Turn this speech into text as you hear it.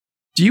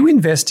Do you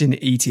invest in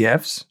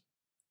ETFs?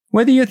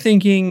 Whether you're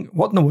thinking,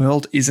 what in the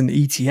world is an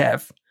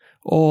ETF?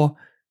 Or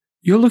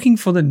you're looking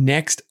for the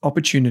next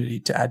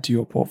opportunity to add to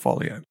your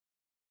portfolio,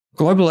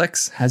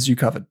 GlobalX has you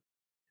covered.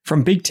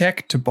 From big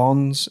tech to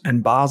bonds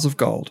and bars of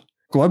gold,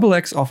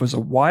 GlobalX offers a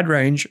wide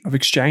range of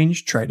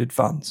exchange-traded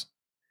funds.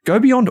 Go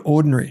beyond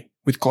ordinary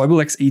with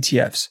GlobalX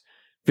ETFs.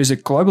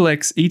 Visit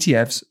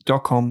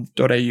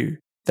globalxetfs.com.au.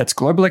 That's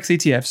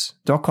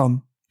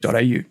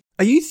globalxetfs.com.au.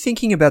 Are you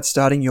thinking about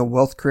starting your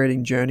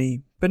wealth-creating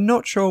journey, but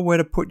not sure where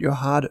to put your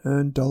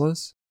hard-earned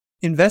dollars?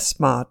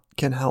 InvestSmart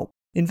can help.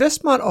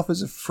 InvestSmart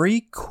offers a free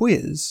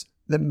quiz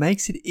that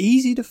makes it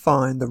easy to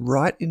find the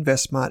right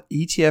InvestSmart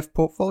ETF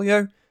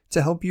portfolio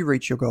to help you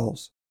reach your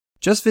goals.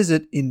 Just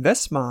visit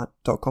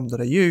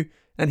investsmart.com.au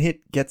and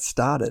hit Get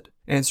Started.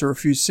 Answer a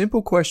few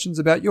simple questions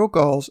about your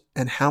goals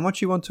and how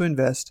much you want to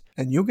invest,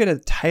 and you'll get a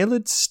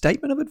tailored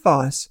statement of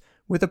advice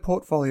with a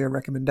portfolio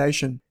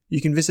recommendation. You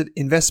can visit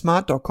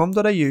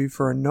investsmart.com.au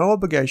for a no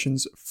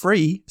obligations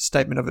free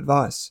statement of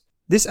advice.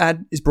 This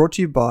ad is brought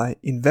to you by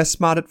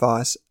InvestSmart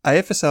Advice,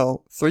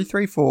 AFSL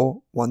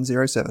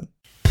 334107.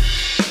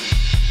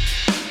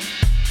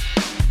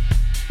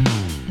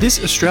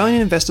 This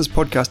Australian Investors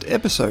Podcast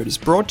episode is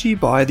brought to you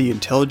by The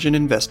Intelligent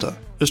Investor,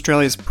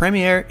 Australia's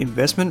premier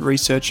investment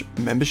research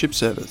membership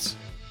service.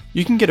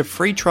 You can get a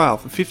free trial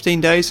for 15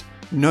 days,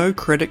 no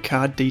credit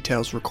card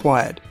details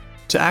required.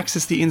 To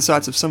access the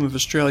insights of some of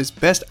Australia's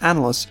best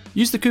analysts,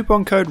 use the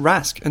coupon code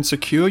RASK and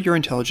secure your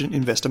Intelligent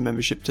Investor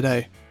membership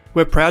today.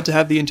 We're proud to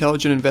have The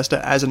Intelligent Investor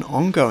as an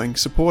ongoing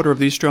supporter of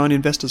the Australian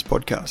Investors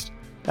Podcast.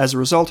 As a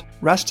result,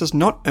 RASK does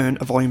not earn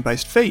a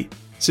volume-based fee.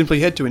 Simply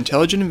head to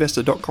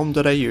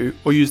intelligentinvestor.com.au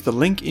or use the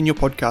link in your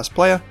podcast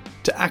player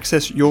to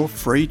access your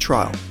free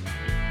trial.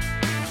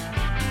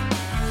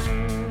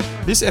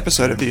 This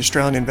episode of the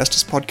Australian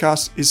Investors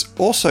Podcast is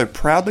also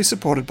proudly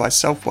supported by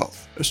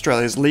Selfwealth,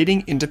 Australia's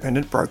leading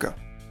independent broker.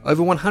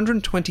 Over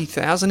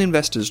 120,000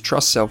 investors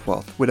trust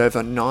Selfwealth with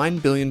over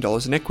 $9 billion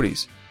in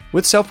equities.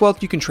 With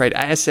Selfwealth, you can trade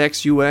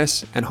ASX,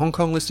 US, and Hong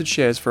Kong listed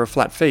shares for a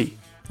flat fee.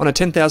 On a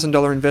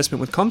 $10,000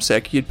 investment with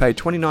CommSec, you'd pay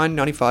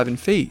 $29.95 in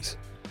fees.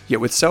 Yet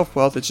with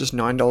Selfwealth, it's just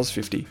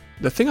 $9.50.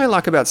 The thing I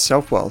like about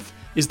Selfwealth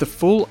is the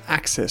full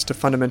access to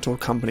fundamental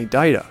company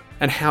data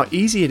and how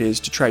easy it is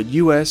to trade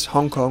US,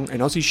 Hong Kong,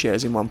 and Aussie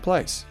shares in one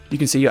place. You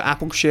can see your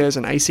Apple shares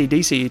and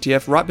ACDC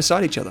ETF right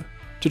beside each other.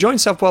 To join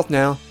Selfwealth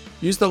now,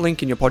 use the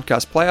link in your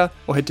podcast player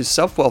or head to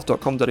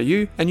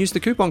selfwealth.com.au and use the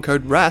coupon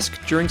code RASK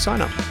during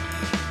sign-up.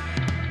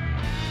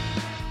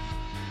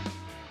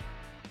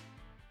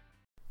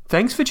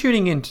 Thanks for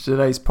tuning in to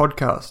today's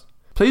podcast.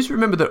 Please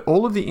remember that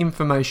all of the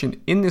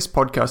information in this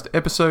podcast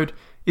episode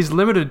is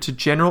limited to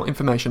general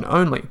information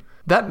only.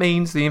 That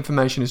means the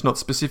information is not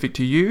specific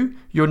to you,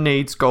 your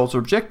needs, goals, or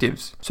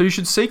objectives, so you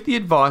should seek the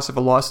advice of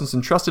a licensed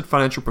and trusted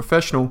financial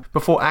professional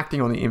before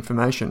acting on the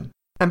information.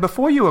 And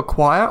before you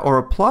acquire or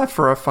apply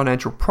for a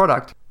financial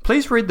product,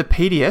 please read the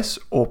PDS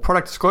or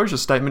product disclosure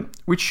statement,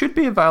 which should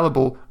be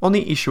available on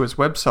the issuer's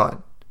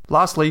website.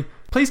 Lastly,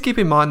 please keep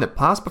in mind that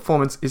past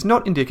performance is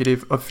not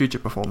indicative of future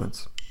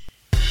performance.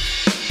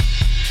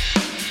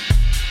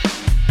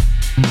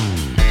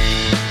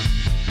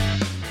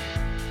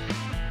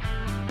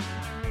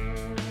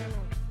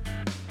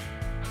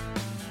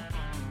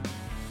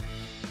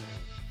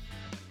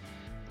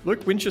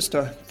 Luke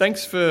Winchester,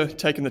 thanks for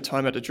taking the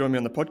time out to join me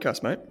on the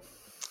podcast, mate.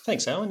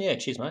 Thanks, Alan. Yeah,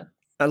 cheers, mate.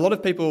 A lot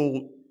of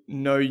people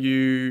know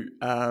you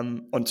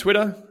on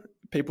Twitter.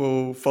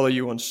 People follow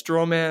you on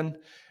Strawman.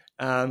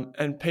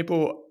 And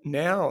people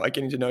now are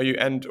getting to know you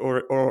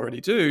or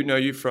already do know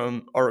you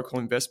from Oracle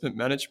Investment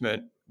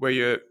Management, where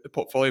you're the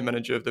portfolio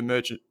manager of the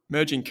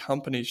Merging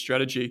Companies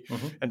Strategy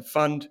and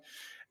Fund.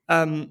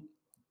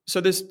 So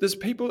there's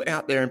people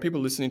out there and people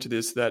listening to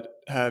this that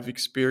have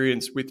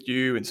experience with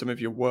you and some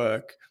of your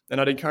work, and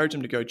I'd encourage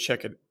them to go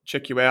check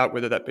you out,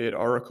 whether that be at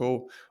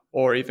Oracle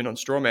or even on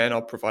Strawman.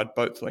 I'll provide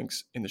both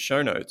links in the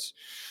show notes.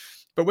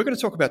 But we're going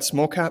to talk about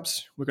small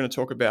caps. We're going to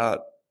talk about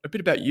a bit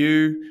about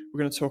you. We're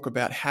going to talk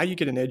about how you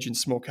get an edge in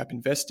small cap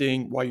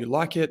investing, why you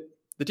like it,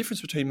 the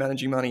difference between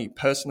managing money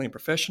personally and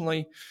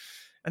professionally.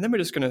 And then we're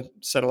just going to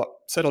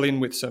settle in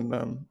with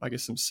some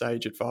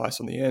sage advice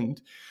on the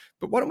end.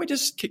 But why don't we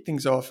just kick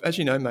things off? As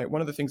you know, mate,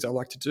 one of the things I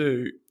like to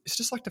do is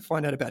just like to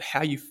find out about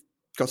how you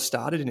got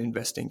started in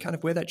investing, kind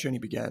of where that journey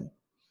began.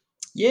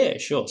 Yeah,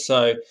 sure.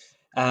 So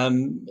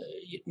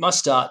my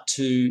start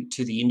to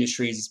the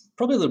industry is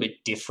probably a little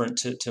bit different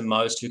to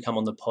most who come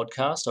on the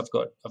podcast. I've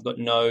got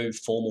no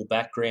formal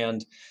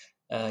background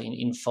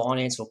in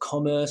finance or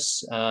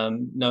commerce,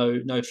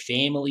 no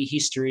family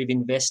history of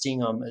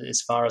investing.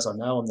 As far as I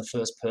know, I'm the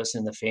first person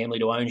in the family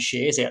to own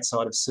shares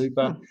outside of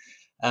super.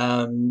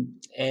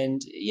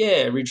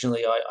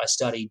 Originally I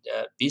studied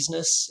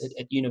business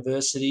at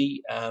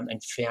university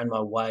and found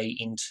my way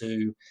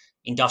into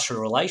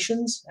industrial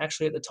relations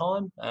actually at the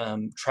time.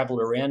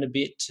 Travelled around a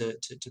bit to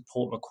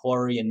Port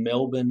Macquarie and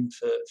Melbourne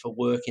for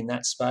work in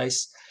that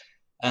space.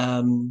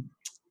 And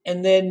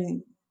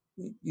then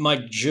my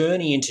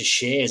journey into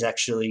shares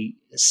actually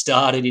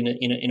started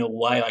in a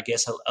way I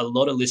guess a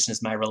lot of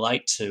listeners may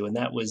relate to, and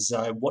that was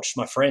I watched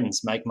my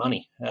friends make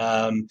money.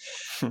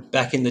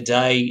 Back in the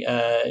day,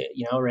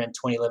 around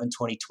 2011,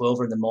 2012,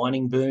 or in the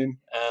mining boom,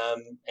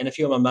 and a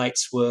few of my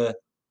mates were,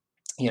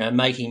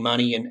 making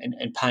money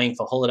and paying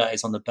for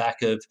holidays on the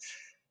back of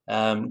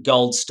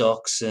gold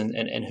stocks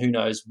and who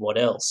knows what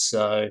else.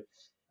 So,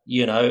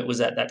 it was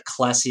that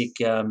classic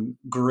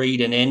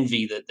greed and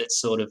envy that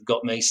sort of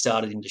got me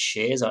started into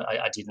shares.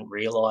 I didn't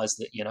realise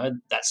that,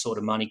 that sort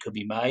of money could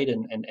be made,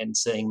 and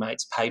seeing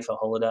mates pay for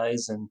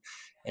holidays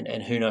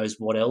and who knows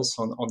what else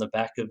on the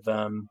back of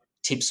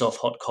tips off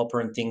hot copper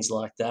and things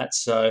like that.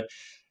 So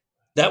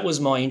that was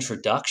my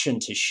introduction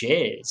to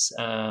shares.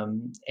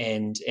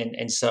 And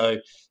so,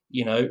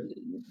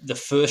 the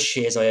first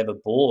shares I ever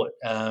bought,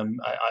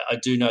 I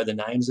do know the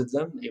names of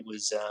them. It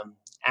was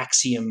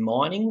Axiom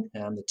Mining.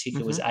 The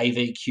ticker was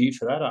AVQ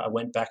for that. I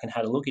went back and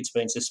had a look. It's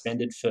been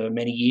suspended for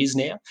many years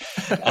now.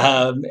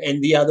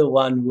 And the other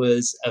one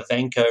was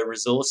Avanco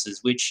Resources,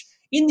 which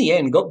in the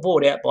end got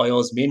bought out by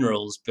Oz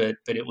Minerals, but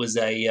it was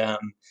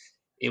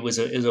it was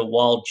a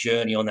wild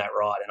journey on that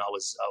ride, and I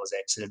was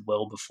exited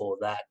well before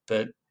that.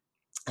 But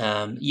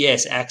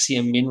yes,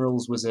 Axiom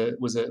Minerals was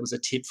a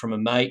tip from a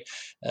mate.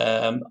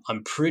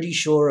 I'm pretty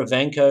sure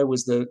Avanco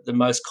was the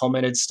most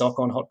commented stock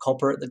on hot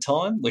copper at the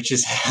time, which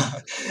is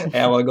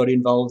how I got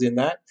involved in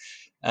that.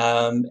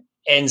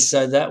 And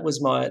so that was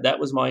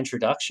my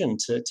introduction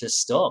to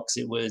stocks.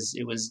 It was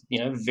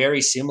very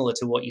similar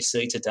to what you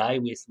see today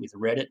with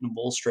Reddit and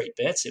Wall Street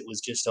Bets. It was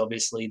just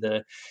obviously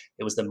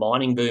it was the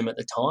mining boom at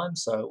the time.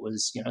 So it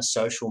was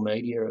social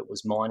media. It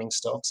was mining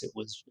stocks. It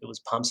was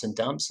pumps and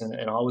dumps,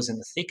 and I was in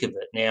the thick of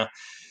it. Now,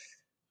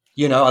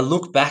 I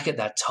look back at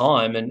that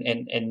time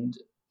and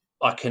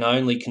I can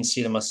only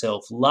consider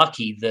myself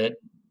lucky that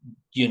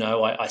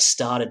I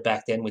started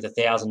back then with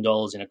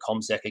 $1,000 in a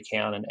CommSec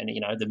account and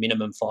the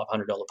minimum $500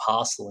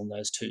 parcel in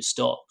those two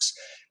stocks.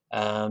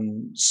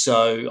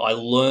 So I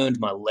learned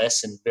my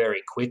lesson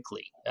very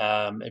quickly,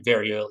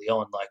 very early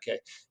on.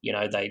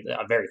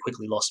 I very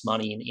quickly lost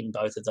money in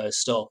both of those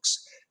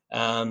stocks.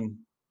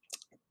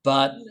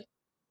 But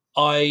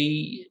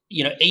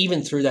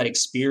even through that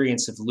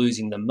experience of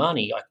losing the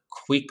money, I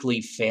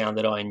quickly found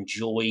that I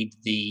enjoyed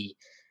the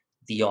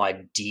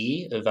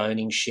idea of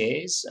owning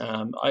shares.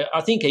 I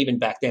think even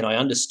back then I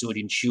understood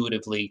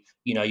intuitively,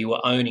 you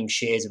were owning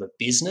shares of a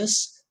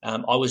business.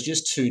 I was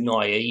just too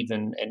naive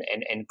and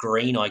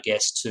green, I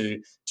guess, to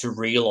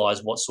realise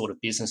what sort of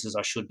businesses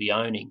I should be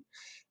owning.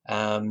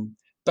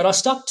 But I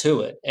stuck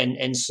to it,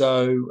 and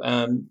so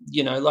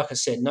like I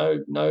said,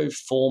 no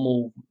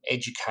formal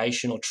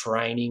education or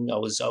training. I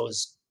was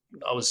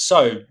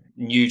so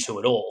new to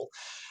it all.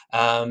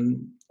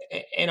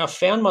 And I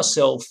found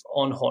myself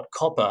on hot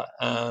copper,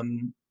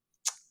 and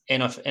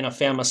I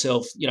found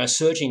myself,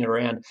 searching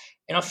around,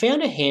 and I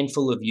found a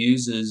handful of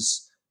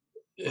users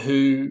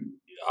who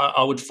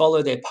I would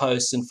follow their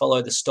posts and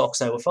follow the stocks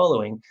they were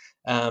following,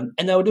 and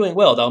they were doing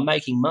well. They were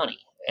making money,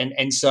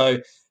 and so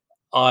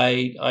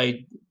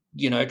I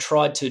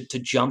tried to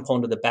jump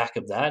onto the back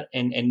of that,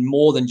 and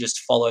more than just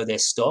follow their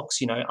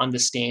stocks,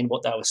 understand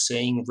what they were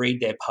seeing,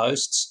 read their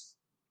posts.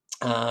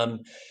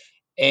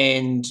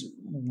 And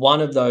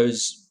one of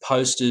those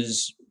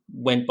posters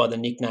went by the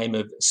nickname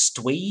of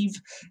Stweeve,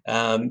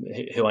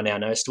 who I now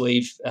know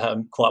Stweeve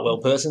quite well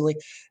personally.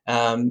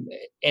 And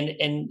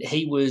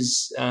he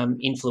was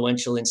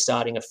influential in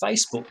starting a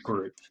Facebook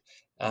group.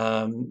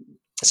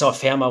 So I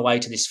found my way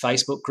to this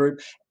Facebook group.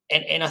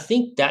 And I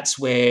think that's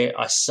where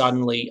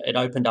it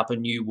opened up a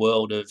new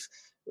world of,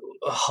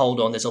 hold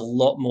on, there's a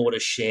lot more to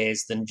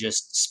shares than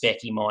just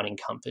specky mining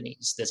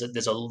companies.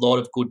 There's a lot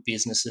of good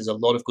businesses, a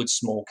lot of good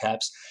small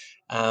caps.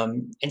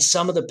 And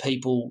some of the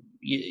people,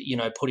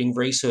 putting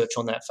research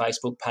on that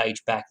Facebook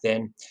page back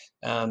then,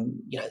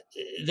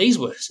 these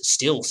were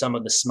still some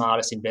of the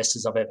smartest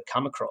investors I've ever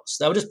come across.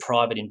 They were just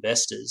private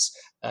investors,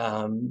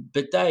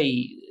 but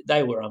they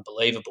were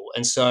unbelievable.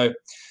 And so,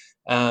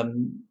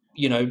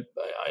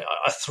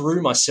 I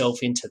threw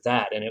myself into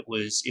that, and it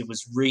was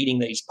reading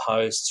these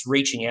posts,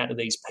 reaching out to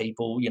these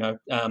people,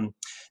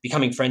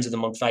 becoming friends with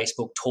them on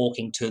Facebook,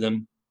 talking to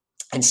them,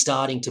 and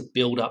starting to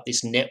build up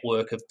this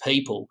network of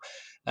people.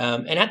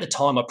 And at the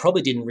time, I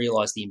probably didn't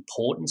realize the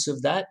importance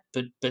of that,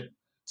 but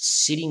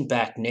sitting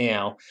back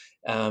now,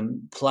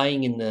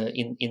 playing in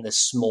the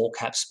small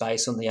cap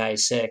space on the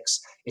ASX,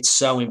 it's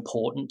so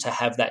important to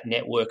have that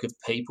network of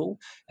people,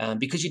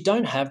 because you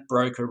don't have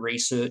broker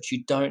research,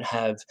 you don't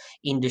have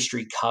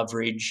industry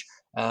coverage.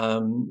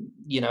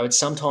 It's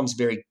sometimes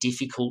very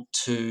difficult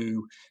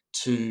to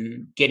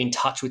get in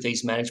touch with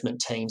these management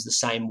teams the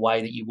same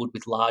way that you would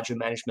with larger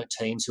management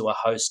teams who are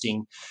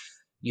hosting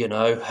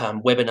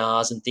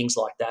webinars and things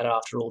like that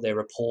after all their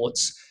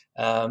reports.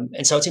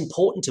 And so it's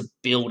important to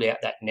build out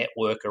that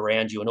network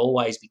around you and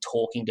always be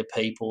talking to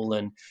people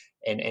and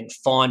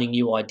finding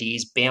new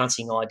ideas,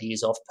 bouncing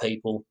ideas off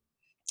people.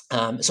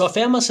 So I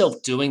found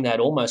myself doing that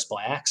almost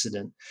by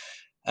accident.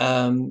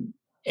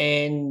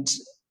 And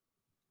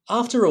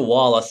after a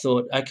while, I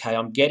thought, okay,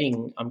 I'm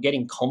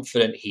getting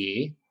confident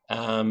here.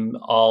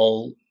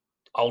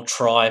 I'll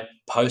try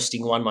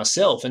posting one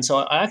myself. And so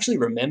I actually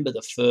remember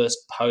the first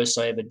post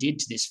I ever did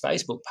to this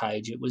Facebook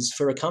page. It was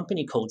for a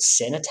company called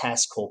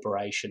Sanitas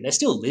Corporation. They're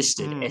still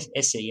listed.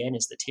 SEN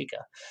is the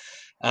ticker.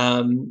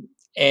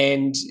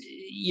 And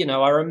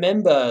I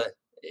remember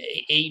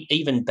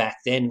even back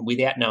then,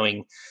 without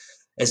knowing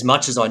as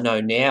much as I know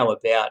now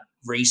about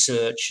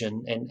research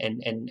and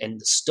the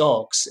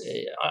stocks,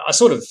 I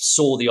sort of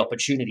saw the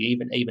opportunity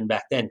even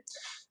back then.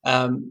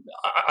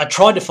 I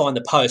tried to find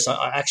the post.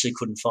 I actually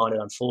couldn't find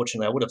it,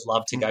 unfortunately. I would have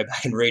loved to go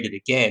back and read it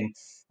again.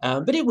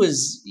 But it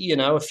was,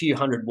 a few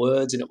hundred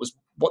words, and it was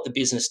what the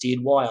business did,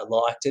 why I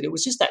liked it. It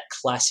was just that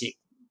classic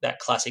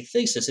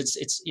thesis.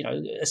 It's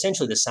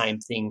essentially the same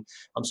thing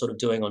I'm sort of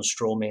doing on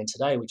Strawman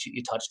today, which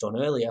you touched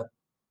on earlier.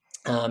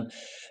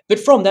 But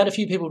from that, a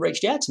few people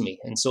reached out to me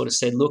and sort of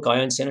said, look,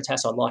 I own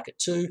Sanitas, I like it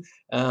too.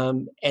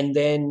 And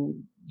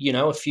then,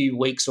 a few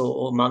weeks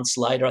or months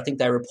later, I think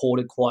they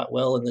reported quite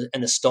well,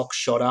 and the stock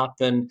shot up,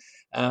 and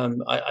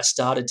I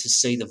started to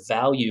see the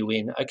value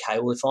in, okay,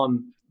 well, if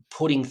I'm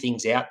putting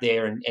things out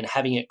there and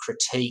having it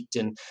critiqued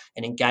and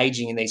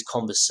engaging in these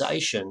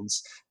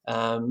conversations,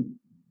 I'm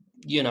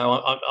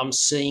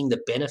seeing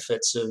the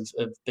benefits of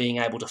being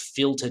able to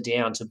filter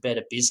down to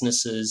better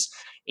businesses,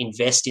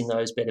 invest in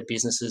those better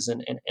businesses,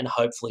 and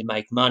hopefully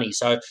make money.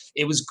 So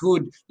it was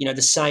good,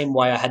 the same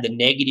way I had the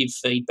negative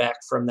feedback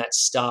from that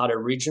start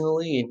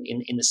originally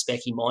in the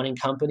specky mining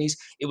companies.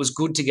 It was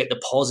good to get the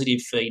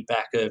positive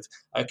feedback of,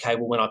 okay,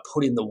 well, when I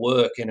put in the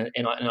work and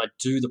I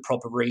do the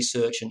proper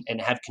research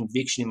and have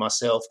conviction in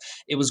myself,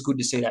 it was good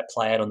to see that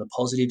play out on the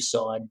positive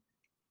side.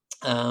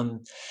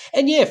 And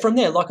yeah, from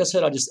there, like I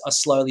said, I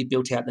slowly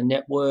built out the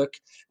network.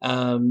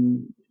 I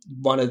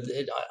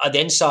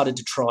then started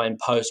to try and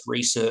post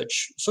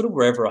research sort of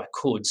wherever I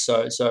could.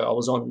 So I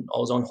was on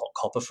Hot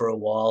Copper for a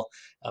while.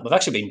 I've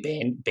actually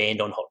been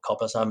banned on Hot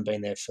Copper, so I haven't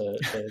been there for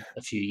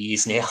a few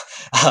years now.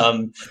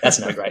 That's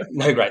no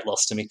great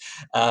loss to me.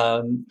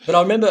 But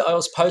I remember I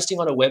was posting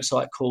on a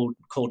website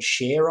called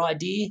Share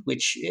Idea,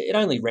 which it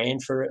only ran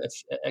for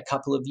a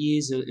couple of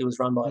years. It was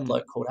run by a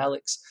bloke called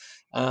Alex.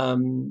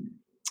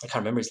 I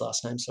can't remember his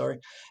last name, sorry.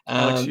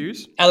 Alex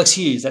Hughes? Alex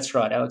Hughes, that's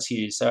right, Alex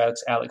Hughes. So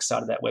Alex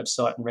started that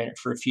website and ran it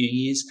for a few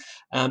years.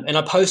 And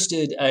I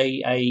posted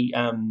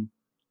an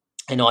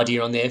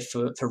idea on there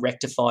for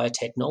Rectifier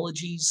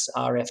Technologies,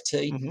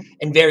 RFT,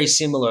 and very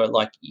similar,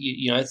 like,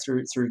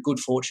 through good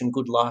fortune,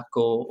 good luck,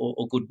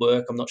 or good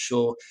work. I'm not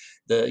sure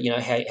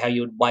how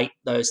you would weight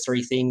those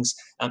three things.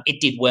 It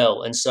did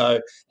well. And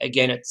so,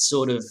 again, it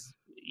sort of,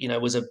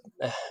 was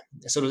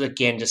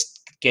again, just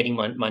getting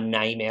my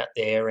name out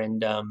there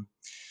and,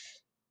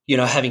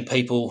 having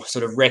people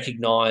sort of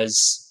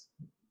recognise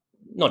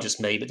not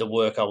just me, but the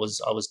work I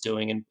was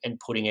doing and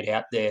putting it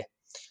out there.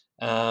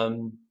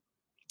 And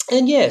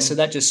yeah, so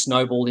that just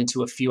snowballed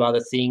into a few other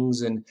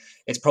things, and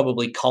it's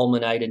probably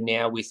culminated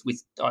now with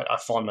I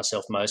find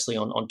myself mostly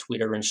on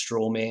Twitter and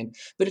Strawman,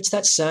 but it's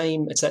that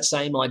same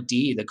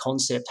idea. The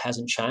concept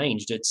hasn't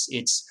changed. It's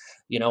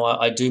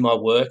I do my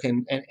work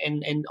and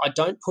I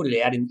don't put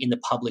it out in the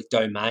public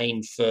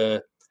domain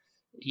for.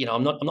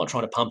 I'm not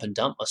trying to pump and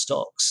dump my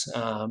stocks.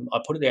 I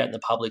put it out in the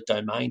public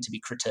domain to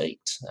be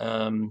critiqued.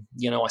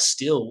 I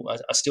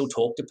still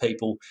talk to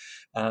people,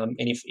 and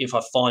if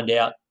I find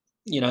out,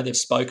 they've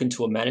spoken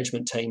to a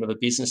management team of a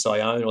business I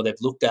own, or they've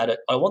looked at it,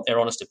 I want their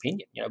honest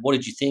opinion. What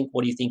did you think?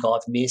 What do you think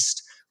I've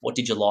missed? What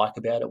did you like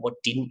about it? What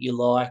didn't you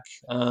like?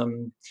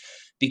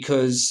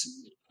 Because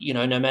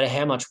no matter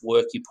how much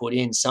work you put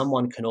in,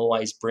 someone can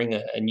always bring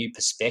a new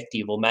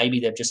perspective, or maybe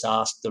they've just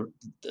asked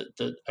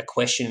a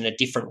question in a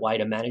different way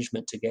to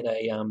management to get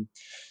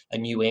a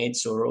new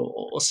answer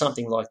or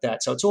something like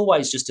that. So it's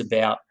always just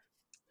about,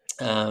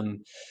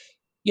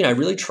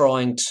 really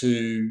trying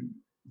to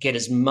get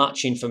as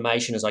much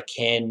information as I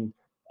can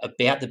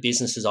about the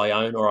businesses I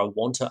own or I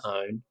want to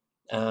own,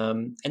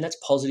 and that's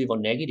positive or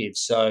negative.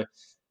 So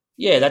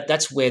yeah,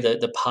 that's where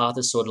the path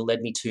has sort of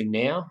led me to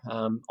now,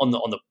 on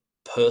the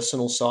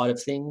personal side of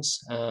things.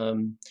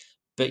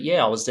 But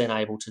yeah, I was then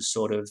able to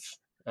sort of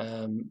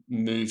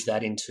move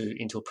that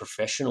into a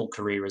professional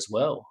career as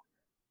well.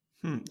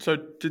 So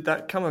did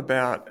that come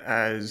about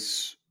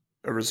as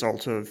a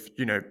result of,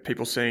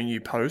 people seeing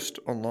you post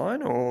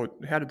online, or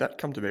how did that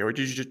come to be? Or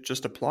did you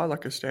just apply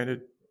like a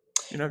standard,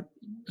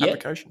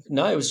 application?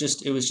 No, it was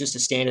just a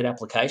standard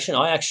application.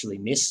 I actually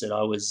missed it.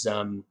 I was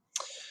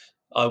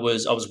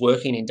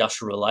working in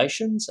industrial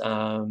relations,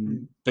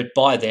 but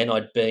by then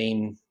I'd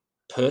been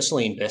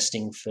personally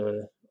investing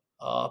for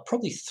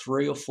probably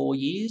 3 or 4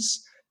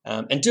 years,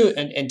 and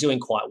doing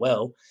quite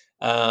well.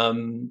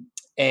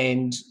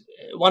 And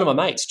one of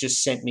my mates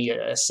just sent me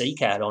a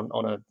CCAT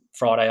on a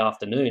Friday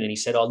afternoon, and he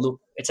said, "Oh, look,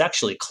 it's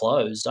actually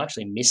closed. I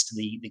actually missed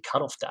the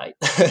cutoff date."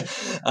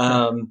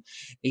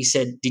 He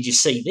said, "Did you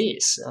see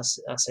this?"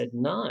 I said,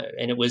 "No,"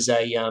 and it was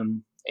a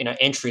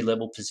entry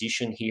level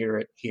position here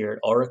at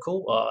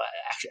Oracle.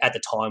 At the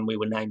time, we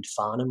were named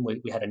Farnham.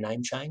 We had a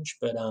name change,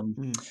 but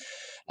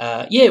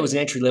it was an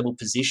entry level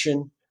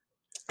position.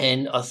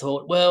 And I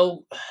thought,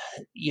 well,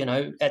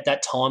 at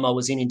that time I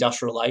was in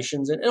industrial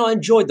relations, and I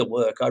enjoyed the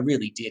work. I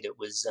really did. It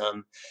was,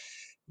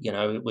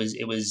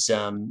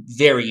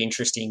 very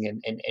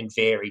interesting and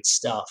varied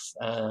stuff.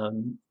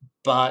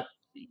 But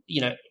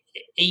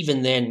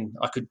even then,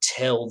 I could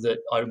tell that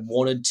I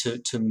wanted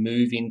to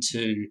move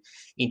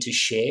into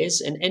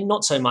shares, and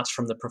not so much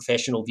from the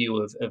professional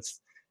view of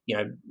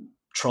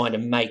trying to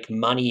make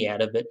money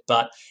out of it,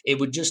 but it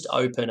would just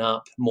open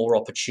up more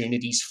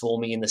opportunities for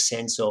me in the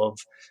sense of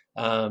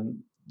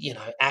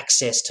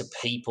access to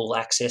people,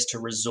 access to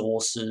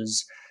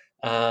resources,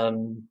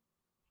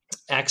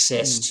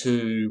 access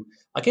to,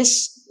 I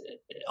guess.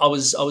 I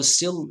was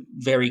still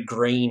very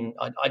green.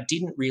 I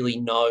didn't really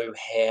know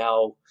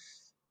how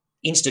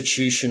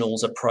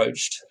institutionals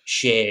approached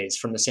shares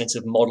from the sense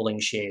of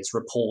modelling shares,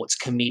 reports,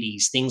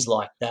 committees, things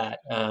like that.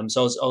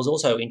 So I was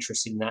also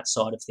interested in that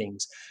side of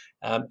things.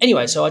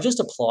 Anyway, so I just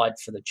applied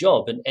for the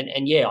job,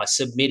 and yeah, I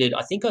submitted.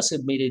 I think I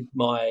submitted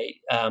my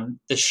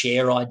the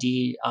share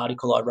idea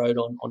article I wrote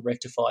on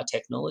Rectifier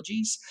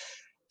Technologies,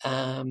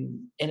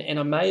 and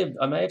I may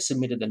have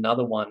submitted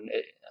another one.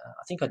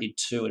 I think I did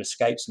two. It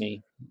escapes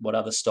me what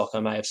other stock I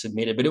may have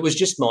submitted, but it was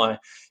just my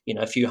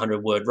a few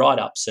hundred word write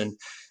ups, and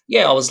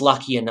yeah, I was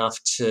lucky enough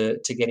to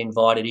get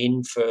invited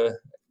in for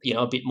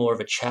a bit more of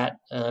a chat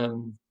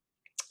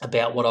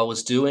about what I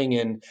was doing.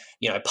 And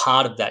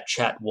part of that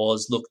chat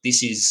was, look,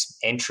 this is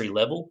entry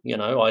level.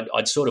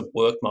 I'd sort of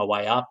worked my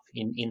way up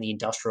in the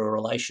industrial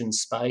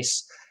relations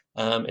space,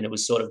 and it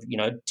was sort of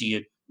do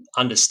you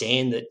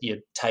understand that you're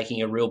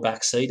taking a real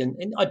back seat?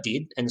 And I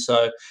did, and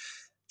so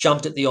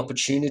jumped at the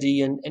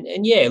opportunity, and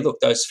yeah, look,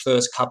 those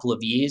first couple of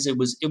years, it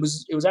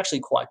was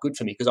actually quite good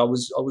for me, because I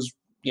was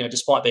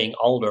despite being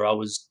older, I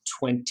was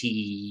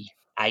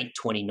 28,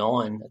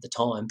 29 at the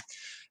time.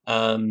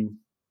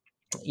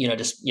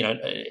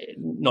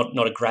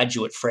 Not a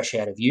graduate fresh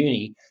out of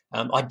uni.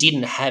 I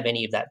didn't have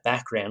any of that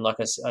background.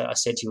 Like I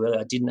said to you earlier,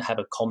 I didn't have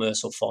a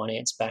commerce or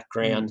finance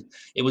background.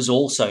 It was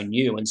also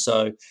new, and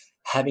so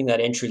having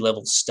that entry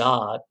level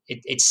start,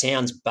 it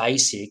sounds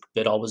basic,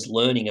 but I was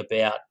learning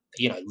about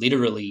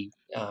literally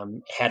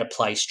how to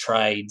place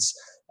trades,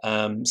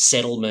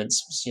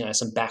 settlements,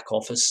 some back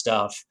office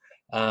stuff,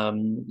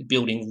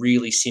 building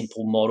really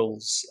simple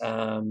models,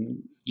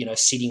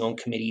 sitting on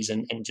committees,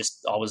 and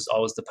just I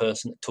was the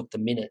person that took the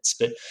minutes,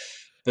 but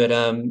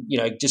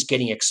just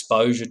getting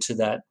exposure to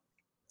that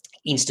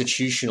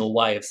institutional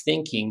way of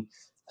thinking,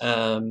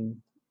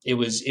 it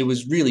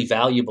was really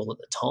valuable at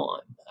the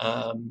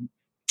time.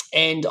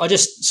 And I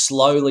just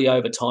slowly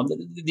over time,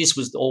 this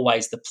was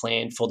always the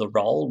plan for the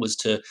role, was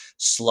to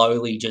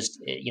slowly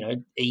just,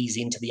 ease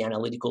into the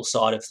analytical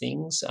side of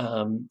things.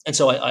 And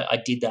so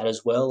I did that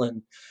as well.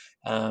 And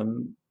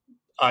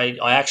I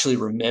actually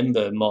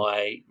remember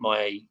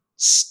my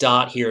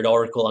start here at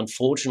Oracle,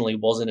 unfortunately,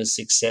 wasn't as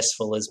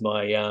successful as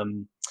my,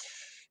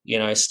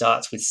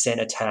 starts with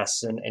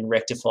Senitas and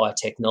Rectifier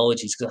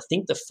Technologies, because I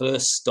think the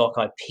first stock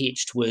I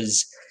pitched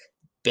was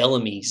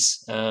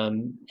Bellamy's,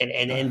 and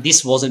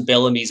this wasn't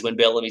Bellamy's when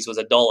Bellamy's was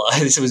 $1.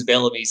 This was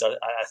Bellamy's. I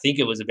think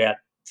it was about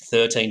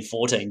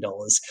 $13-14,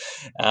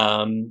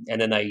 and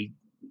then they,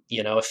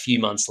 a few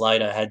months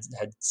later had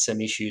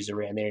some issues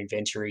around their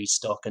inventory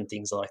stock and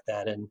things like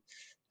that, and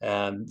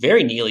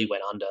very nearly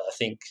went under. I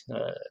think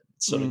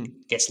sort of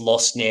gets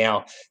lost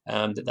now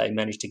that they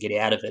managed to get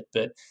out of it,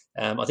 but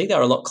I think they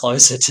were a lot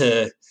closer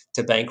to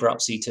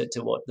bankruptcy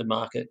to what the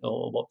market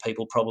or what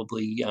people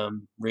probably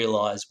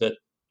realise, but.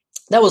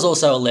 That was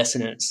also a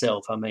lesson in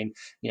itself. I mean,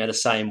 the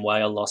same way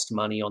I lost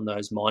money on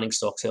those mining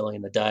stocks early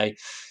in the day,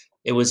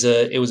 it was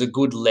a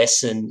good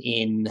lesson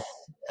in,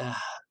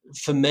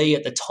 for me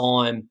at the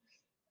time,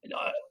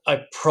 I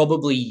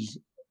probably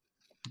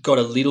got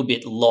a little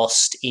bit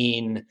lost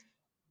in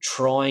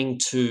trying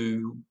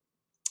to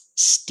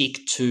stick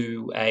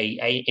to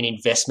an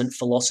investment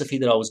philosophy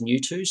that I was new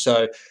to.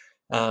 So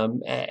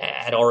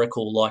at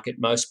Oracle, like at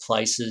most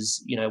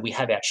places, we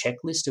have our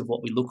checklist of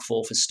what we look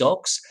for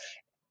stocks.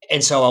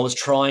 And so I was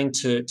trying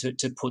to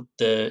put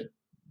the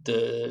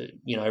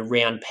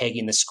round peg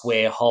in the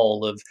square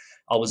hole of,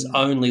 I was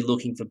only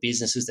looking for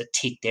businesses that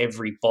ticked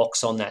every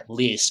box on that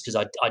list, because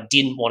I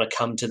didn't want to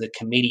come to the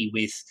committee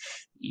with,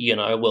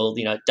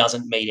 it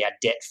doesn't meet our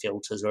debt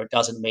filters, or it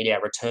doesn't meet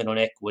our return on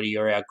equity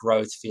or our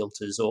growth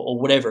filters, or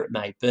whatever it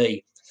may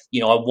be.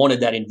 I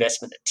wanted that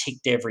investment that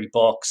ticked every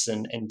box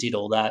and did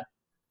all that.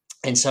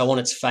 And so on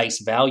its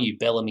face value,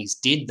 Bellamy's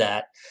did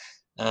that.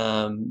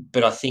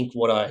 But I think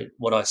what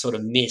I sort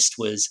of missed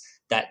was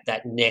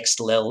that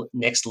next level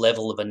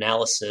of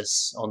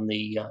analysis on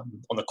the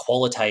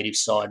qualitative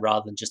side,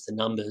 rather than just the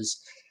numbers,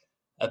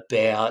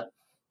 about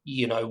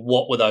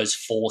what were those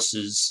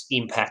forces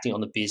impacting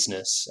on the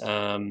business,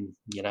 and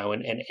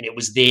it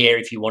was there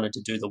if you wanted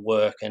to do the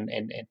work, and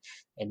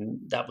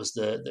that was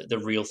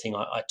the real thing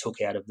I took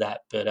out of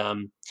that. But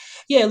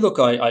yeah, look,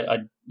 I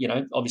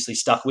obviously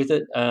stuck with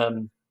it.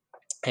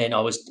 and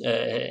I was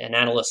an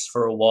analyst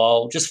for a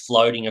while, just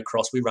floating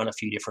across. We run a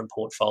few different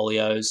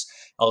portfolios.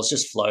 I was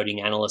just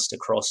floating analyst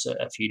across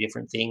a few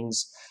different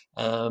things.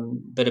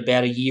 But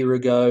about a year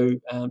ago,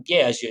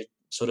 as you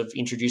sort of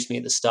introduced me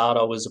at the start,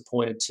 I was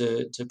appointed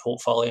to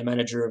portfolio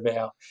manager of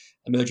our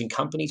emerging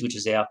companies, which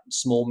is our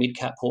small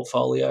mid-cap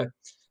portfolio.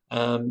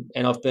 And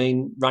I've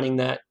been running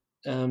that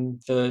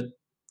for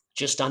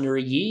just under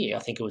a year. I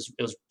think it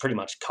was pretty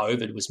much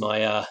COVID was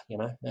my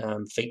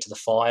feet to the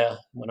fire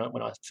when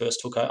I first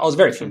took over. I was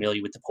very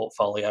familiar with the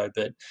portfolio,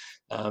 but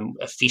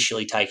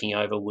officially taking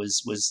over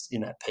was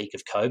in that peak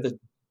of COVID.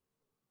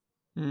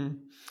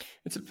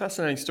 It's a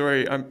fascinating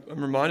story. I'm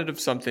reminded of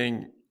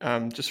something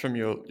just from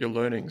your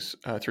learnings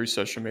through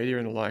social media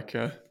and the like.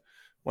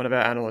 One of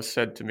our analysts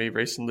said to me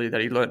recently that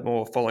he learnt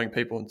more following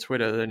people on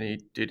Twitter than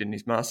he did in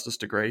his master's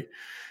degree.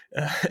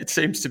 It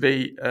seems to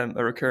be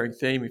a recurring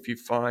theme. If you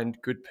find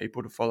good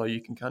people to follow,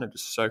 you can kind of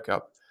just soak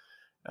up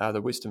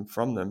the wisdom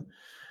from them.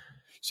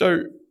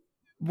 So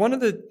one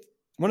of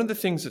the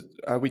things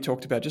that we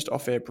talked about just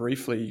off air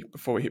briefly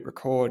before we hit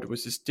record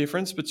was this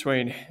difference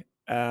between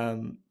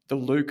the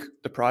Luke,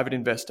 the private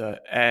investor,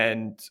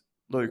 and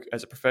Luke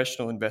as a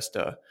professional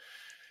investor.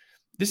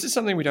 This is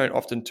something we don't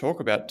often talk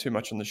about too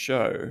much on the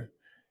show.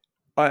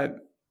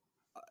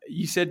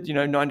 You said,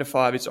 9 to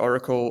 5, it's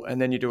Oracle, and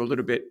then you do a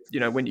little bit,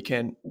 when you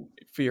can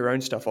for your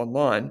own stuff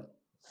online.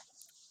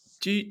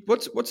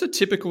 What's a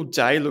typical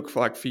day look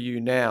like for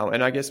you now?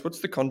 And I guess what's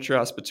the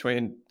contrast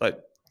between like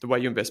the way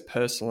you invest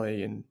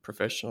personally and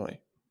professionally?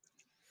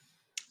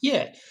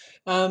 Yeah.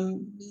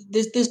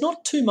 There's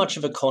not too much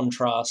of a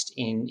contrast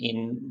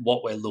in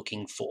what we're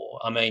looking for.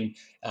 I mean,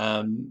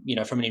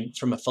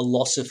 from a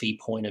philosophy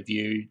point of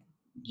view,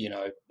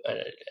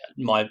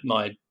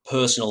 my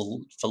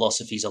personal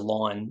philosophies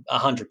align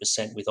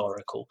 100% with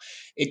Oracle.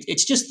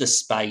 It's just the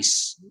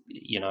space,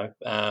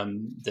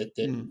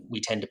 that we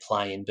tend to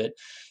play in. But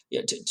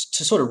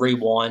to sort of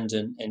rewind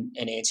and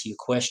answer your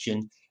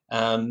question,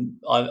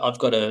 I've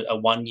got a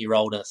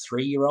 1-year-old and a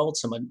 3-year-old,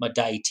 so my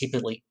day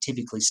typically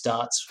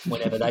starts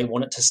whenever they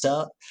want it to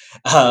start,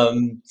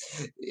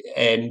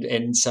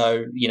 and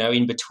so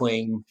in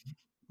between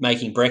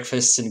making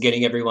breakfasts and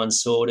getting everyone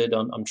sorted,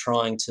 I'm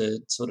trying to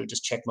sort of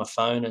just check my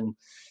phone and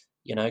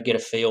get a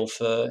feel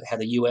for how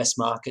the US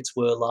markets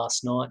were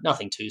last night.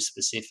 Nothing too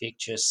specific,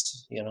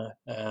 just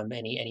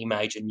any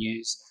major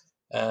news.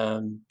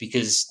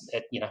 Because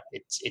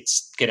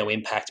it's going to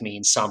impact me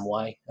in some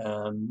way,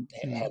 how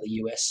the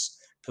US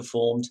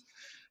performed.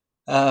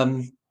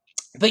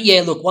 But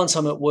yeah, look, once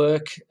I'm at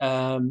work,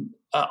 I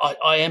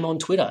am on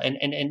Twitter,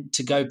 and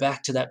to go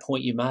back to that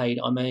point you made,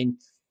 I mean,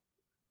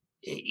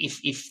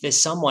 if there's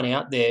someone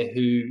out there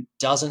who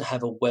doesn't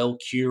have a well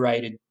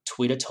curated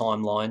Twitter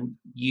timeline,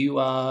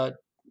 you're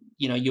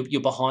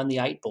behind the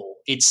 8 ball.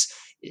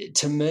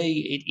 To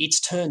me, it's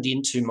turned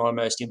into my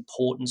most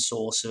important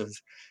source of,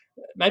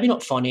 maybe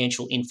not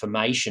financial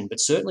information, but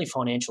certainly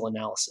financial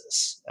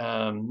analysis.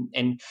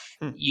 And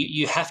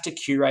you have to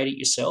curate it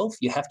yourself.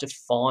 You have to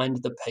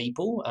find the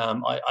people.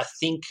 I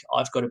think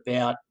I've got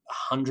about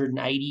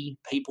 180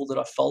 people that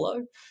I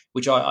follow,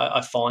 which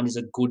I find is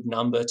a good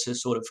number to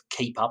sort of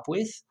keep up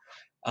with.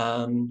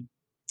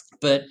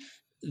 But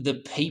the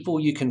people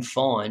you can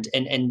find,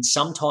 and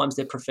sometimes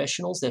they're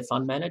professionals, they're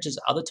fund managers,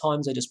 other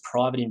times they're just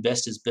private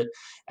investors. But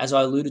as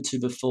I alluded to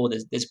before,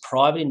 there's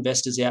private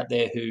investors out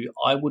there who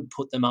I would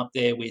put them up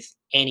there with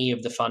any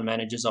of the fund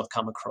managers I've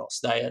come across.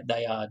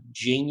 They are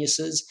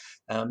geniuses.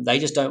 They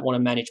just don't want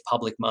to manage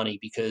public money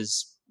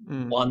because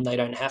one, they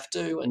don't have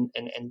to,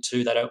 and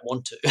two, they don't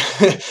want to.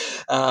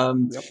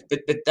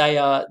 But they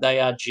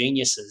are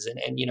geniuses,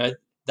 and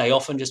they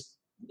often just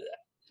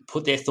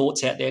put their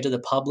thoughts out there to the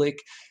public.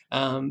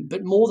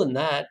 But more than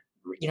that,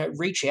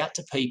 reach out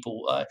to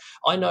people.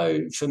 I know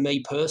for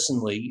me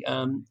personally,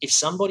 if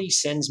somebody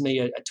sends me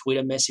a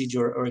Twitter message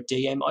or a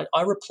DM,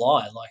 I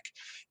reply.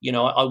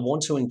 I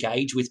want to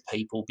engage with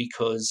people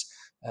because,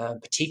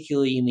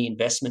 particularly in the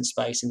investment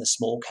space, in the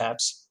small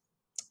caps,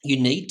 you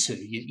need to.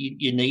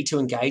 You need to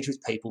engage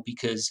with people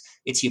because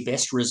it's your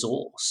best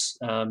resource.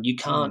 You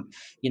can't,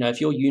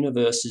 if your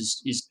universe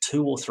is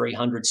 200 or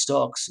 300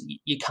 stocks,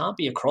 you can't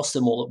be across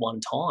them all at one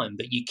time,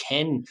 but you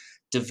can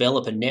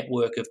develop a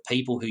network of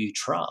people who you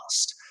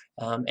trust.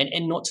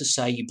 And not to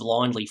say you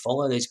blindly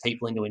follow these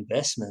people into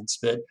investments,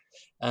 but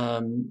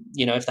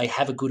if they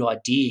have a good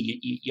idea,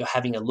 you're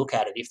having a look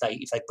at it. If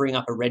they bring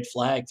up a red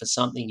flag for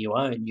something you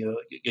own,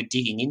 you're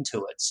digging into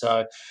it.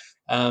 So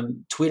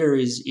Twitter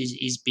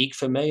is big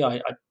for me.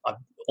 I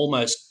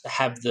almost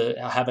have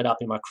it up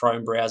in my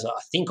Chrome browser,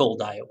 I think, all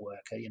day at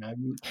work.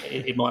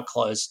 It might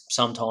close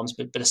sometimes,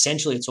 but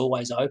essentially it's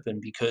always open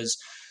because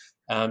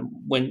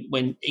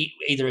when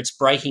either it's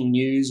breaking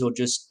news or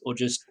just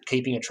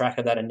keeping a track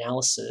of that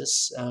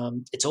analysis,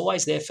 it's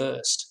always there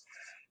first.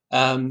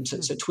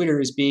 So Twitter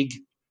is big.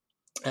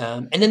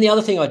 And then the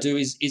other thing I do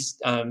is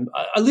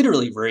I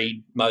literally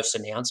read most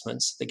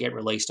announcements that get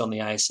released on the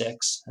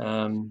ASX.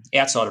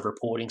 Outside of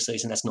reporting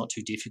season, that's not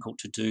too difficult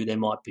to do. There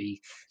might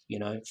be,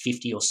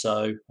 50 or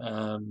so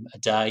a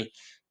day.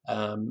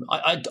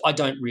 I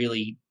don't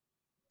really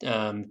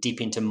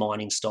dip into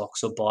mining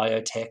stocks or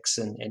biotechs,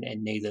 and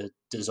neither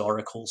does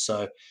Oracle.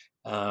 So,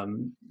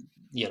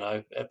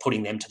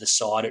 putting them to the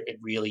side, it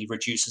really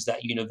reduces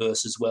that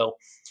universe as well.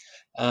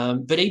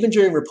 But even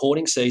during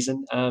reporting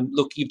season,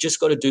 look, you've just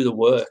got to do the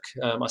work.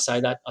 I say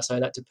that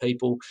to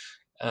people.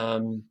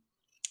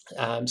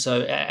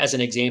 So, as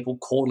an example,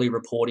 quarterly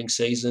reporting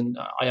season,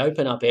 I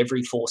open up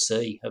every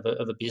 4C of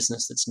a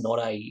business that's not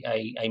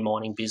a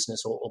mining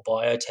business or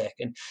biotech,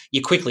 and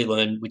you quickly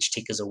learn which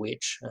tickers are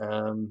which,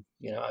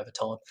 over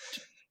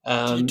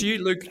time. Do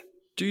you look?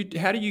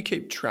 How do you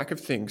keep track of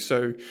things?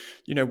 So,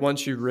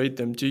 once you read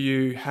them, do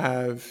you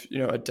have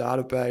a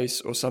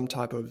database or some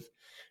type of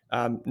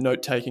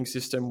note-taking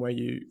system where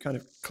you kind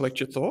of collect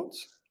your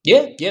thoughts?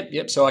 Yeah,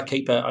 yep. So I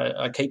keep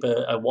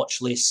a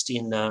watch list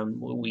in.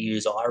 We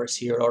use Iris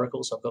here at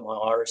Oracle, so I've got my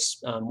Iris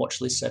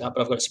watch list set up,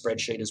 but I've got a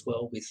spreadsheet as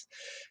well with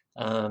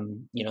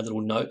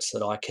little notes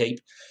that I keep.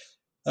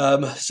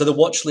 So the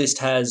watch list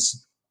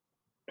has,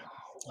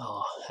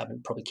 I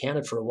haven't probably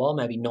counted for a while,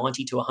 maybe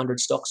 90 to 100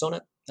 stocks on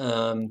it.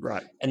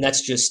 Right. And that's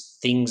just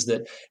things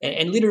that,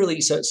 and literally,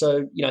 so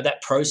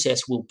that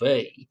process will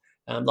be,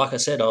 like I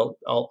said, I'll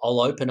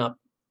open up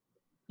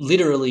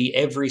literally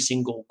every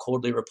single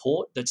quarterly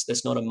report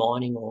that's not a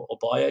mining or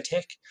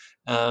biotech,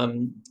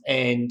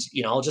 and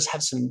I'll just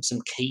have some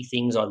key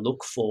things I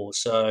look for.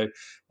 So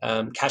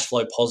cash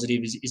flow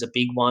positive is a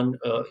big one,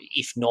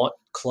 if not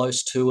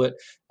close to it.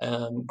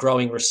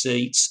 Growing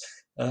receipts,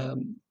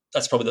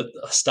 that's probably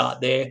the start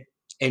there.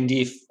 And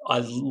if I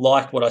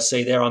like what I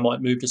see there, I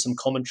might move to some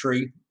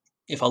commentary.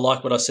 If I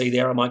like what I see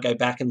there, I might go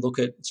back and look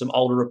at some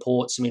older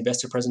reports, some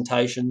investor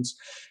presentations,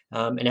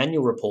 and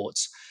annual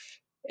reports.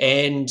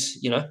 And,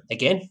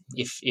 again,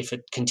 if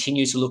it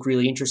continues to look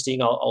really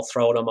interesting, I'll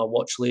throw it on my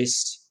watch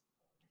list.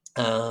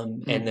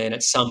 And then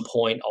at some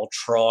point I'll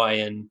try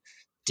and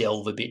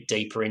delve a bit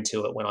deeper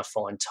into it when I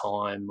find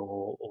time,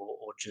 or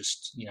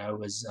just,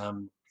 as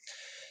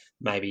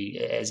maybe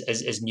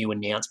as new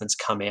announcements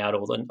come out,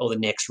 or the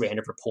next round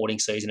of reporting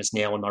season is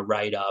now on my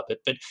radar. But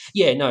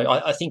yeah, no,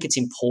 I think it's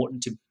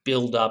important to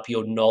build up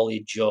your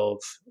knowledge of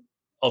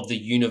the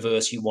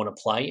universe you want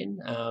to play in.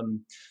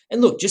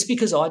 And look, just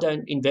because I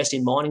don't invest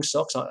in mining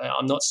stocks,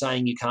 I'm not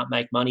saying you can't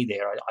make money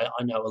there.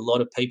 I know a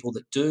lot of people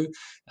that do.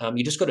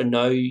 You just got to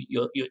know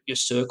your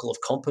circle of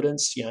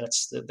competence.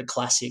 That's the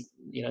classic,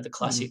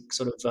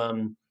 sort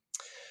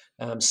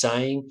of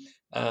saying.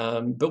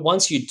 But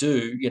once you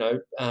do,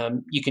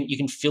 you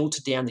can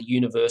filter down the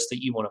universe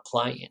that you want to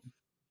play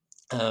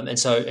in. And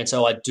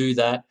so I do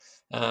that.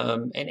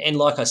 And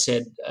like I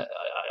said,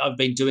 I've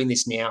been doing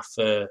this now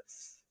for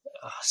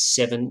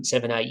 7,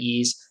 8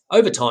 years.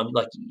 Over time,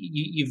 like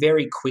you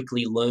very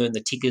quickly learn the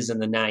tickers and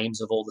the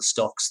names of all the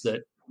stocks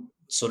that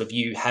sort of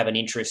you have an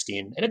interest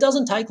in, and it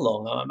doesn't take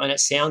long. I mean, it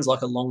sounds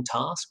like a long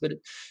task, but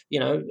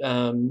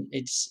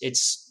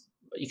it's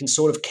you can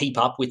sort of keep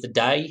up with the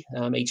day,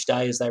 each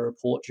day as they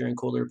report during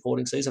quarterly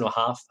reporting season, or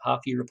half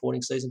year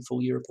reporting season,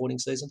 full year reporting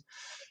season.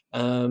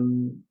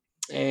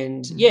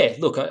 And yeah,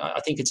 look,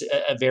 I think it's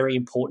a very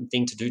important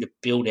thing to do, to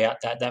build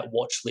out that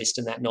watch list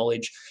and that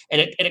knowledge,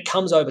 and it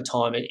comes over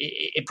time.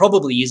 It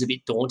probably is a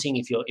bit daunting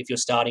if you're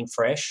starting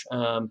fresh,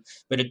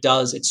 but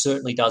it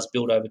certainly does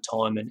build over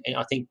time, and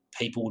I think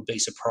people would be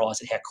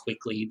surprised at how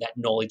quickly that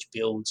knowledge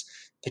builds,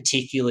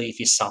 particularly if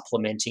you're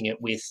supplementing it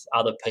with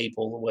other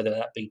people, whether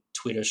that be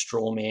Twitter,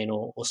 Strawman,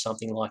 or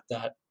something like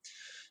that.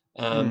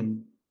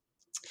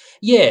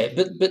 Yeah,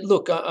 but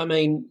look, I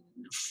mean,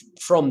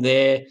 from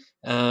there.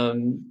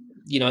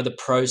 The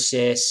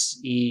process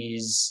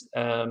is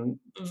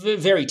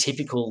very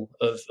typical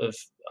of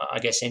I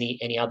guess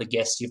any other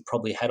guests you've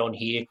probably had on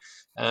here.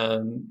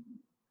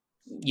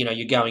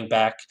 You're going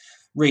back,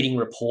 reading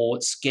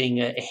reports, getting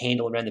a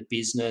handle around the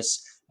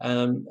business.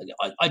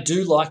 I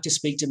do like to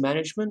speak to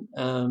management.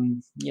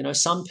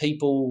 Some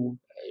people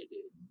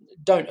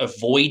don't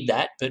avoid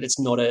that, but it's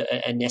not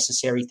a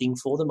necessary thing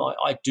for them.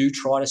 I do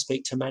try to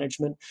speak to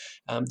management.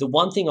 The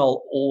one thing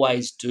I'll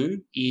always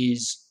do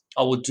is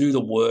I will do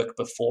the work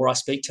before I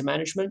speak to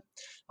management.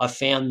 I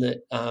found that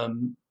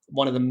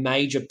one of the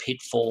major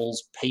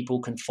pitfalls people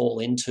can fall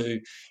into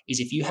is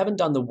if you haven't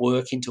done the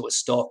work into a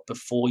stock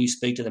before you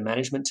speak to the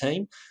management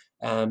team,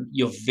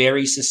 you're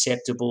very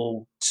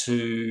susceptible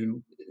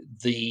to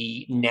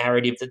the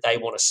narrative that they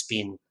want to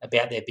spin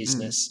about their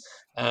business.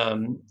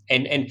 And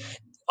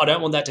I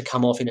don't want that to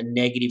come off in a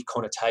negative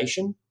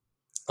connotation.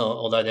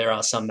 Although there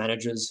are some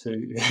managers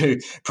who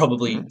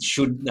probably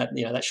should,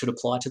 that should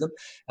apply to them.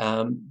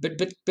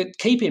 But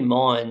keep in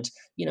mind,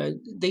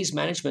 these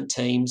management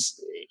teams,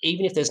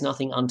 even if there's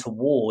nothing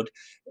untoward,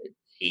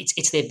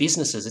 it's their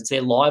businesses, it's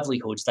their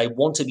livelihoods. They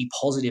want to be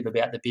positive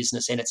about the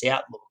business and its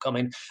outlook. I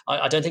mean,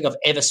 I don't think I've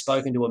ever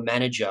spoken to a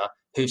manager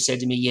who said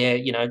to me, yeah,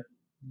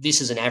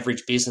 this is an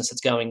average business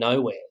that's going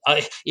nowhere.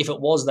 If it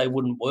was, they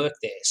wouldn't work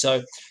there.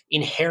 So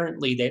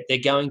inherently, they're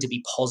going to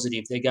be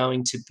positive. They're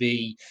going to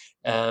be,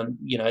 they're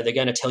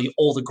going to tell you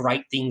all the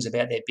great things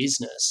about their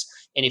business.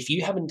 And if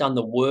you haven't done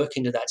the work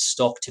into that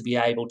stock to be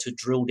able to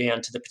drill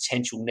down to the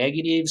potential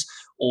negatives,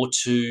 or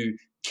to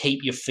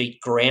keep your feet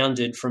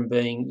grounded from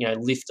being,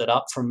 lifted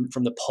up from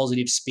the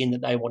positive spin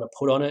that they want to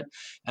put on it,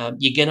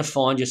 you're going to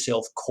find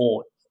yourself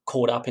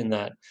caught up in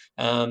that.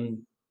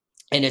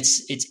 And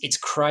it's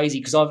crazy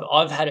because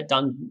I've had it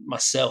done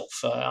myself.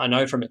 I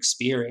know from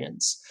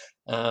experience.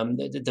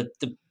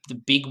 The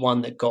big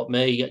one that got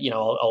me,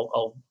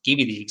 I'll give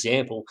you the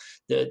example.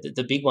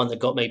 The big one that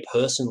got me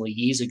personally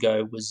years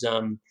ago was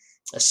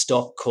a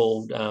stock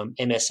called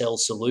MSL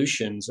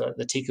Solutions.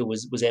 The ticker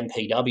was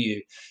MPW,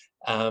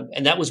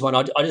 and that was one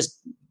I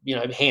just,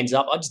 hands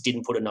up, I just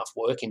didn't put enough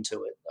work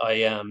into it.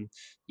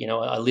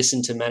 I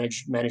listened to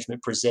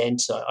management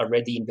present. I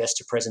read the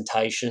investor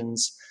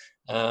presentations.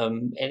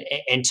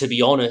 And to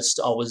be honest,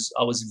 I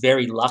was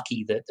very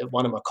lucky that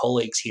one of my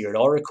colleagues here at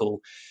Oracle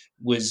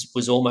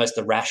was almost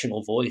the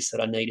rational voice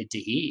that I needed to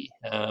hear,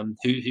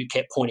 who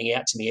kept pointing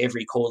out to me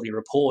every quarterly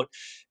report,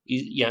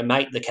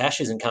 mate, the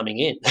cash isn't coming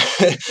in.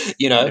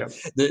 Yeah.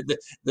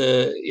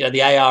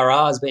 The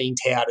ARR is being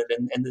touted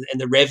and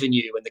the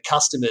revenue and the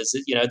customers,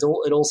 it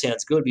all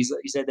sounds good. He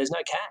said there's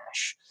no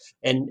cash.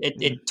 And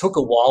it took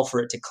a while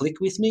for it to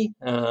click with me,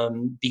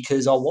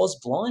 because I was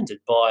blinded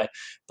by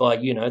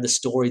the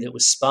story that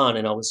was spun,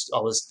 and I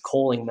was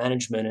calling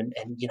management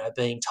and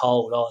being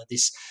told, oh,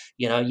 this,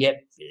 yep,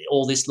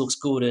 all this looks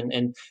good,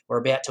 and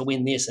we're about to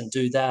win this and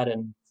do that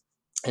and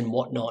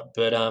whatnot.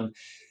 But I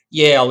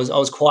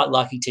was quite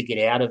lucky to get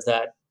out of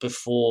that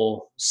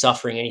before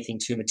suffering anything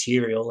too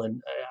material, and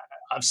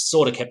I've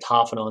sort of kept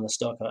half an eye on the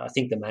stock. I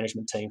think the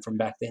management team from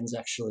back then's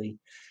actually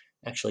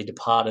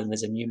departed, and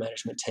there's a new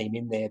management team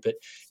in there. But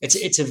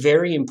it's a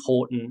very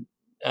important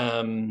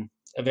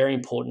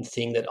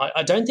thing that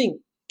I don't think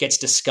gets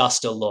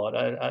discussed a lot.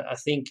 I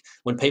think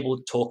when people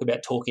talk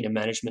about talking to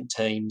management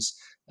teams,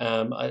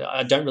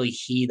 I don't really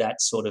hear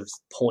that sort of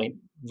point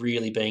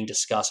really being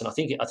discussed, and I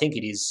think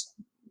it is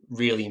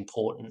really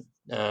important,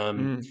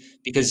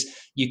 because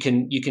you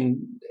can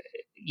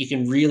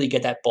really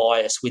get that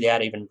bias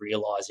without even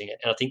realizing it.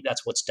 And I think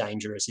that's what's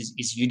dangerous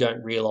is you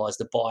don't realize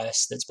the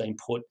bias that's been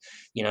put,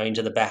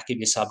 into the back of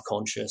your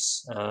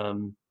subconscious.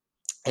 And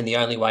the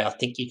only way I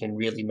think you can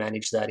really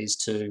manage that is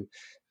to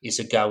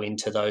go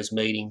into those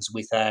meetings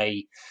with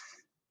a,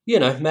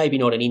 maybe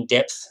not an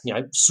in-depth,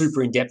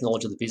 super in-depth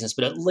knowledge of the business,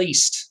 but at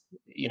least,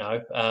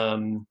 a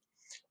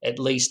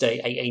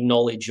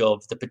knowledge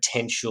of the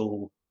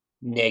potential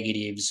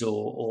negatives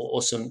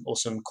or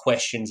some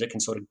questions that can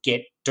sort of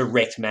get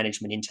direct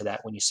management into that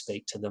when you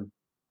speak to them.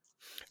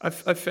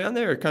 I've found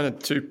there are kind of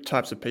two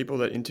types of people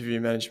that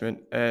interview management,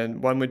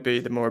 and one would be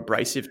the more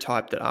abrasive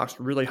type that asks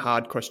really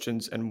hard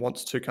questions and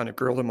wants to kind of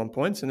grill them on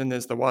points, and then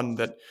there's the one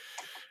that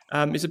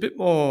is a bit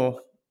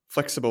more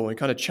flexible and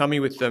kind of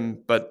chummy with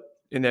them, but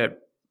in their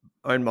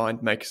own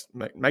mind makes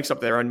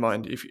up their own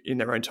mind in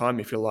their own time,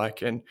 if you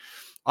like. And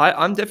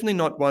I'm definitely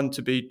not one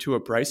to be too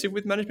abrasive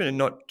with management and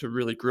not to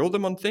really grill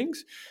them on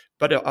things,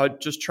 but I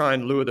just try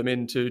and lure them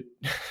into,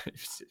 it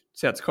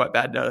sounds quite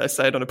bad now that I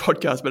say it on a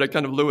podcast, but I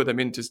kind of lure them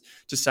into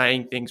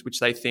saying things which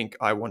they think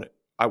I want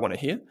to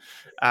hear,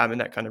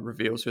 and that kind of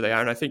reveals who they are.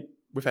 And I think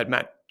we've had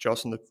Matt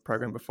Joss on the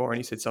program before, and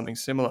he said something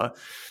similar.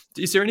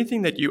 Is there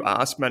anything that you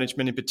ask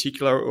management in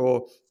particular,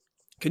 or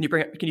can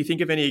you think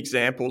of any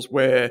examples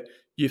where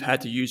you've had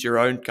to use your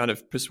own kind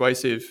of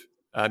persuasive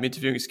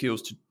interviewing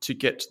skills to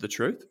get to the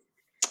truth?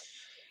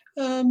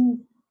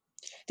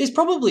 There's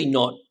probably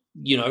not,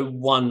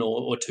 one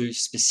or two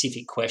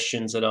specific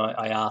questions that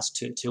I ask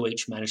to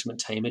each management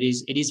team. It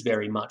is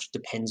very much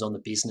depends on the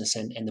business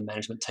and the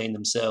management team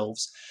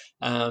themselves.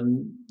 I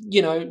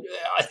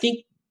think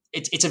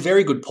it's a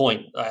very good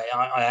point.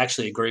 I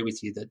actually agree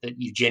with you that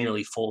you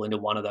generally fall into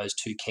one of those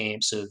two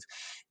camps of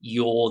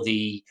you're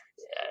the,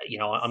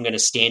 I'm going to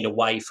stand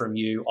away from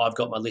you. I've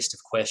got my list of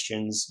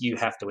questions. You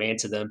have to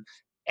answer them.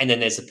 And then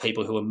there's the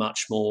people who are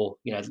much more,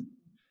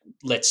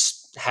 let's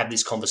have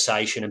this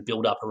conversation and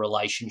build up a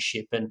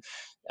relationship. And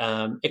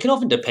it can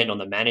often depend on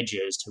the manager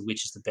as to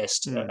which is the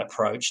best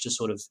approach to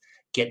sort of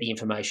get the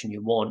information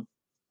you want.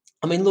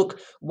 I mean, look,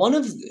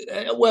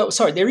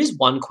 there is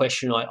one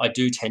question I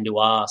do tend to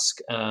ask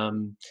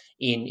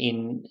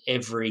in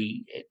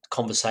every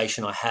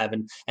conversation I have,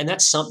 and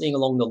that's something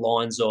along the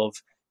lines of,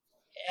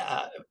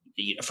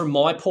 from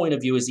my point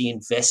of view as the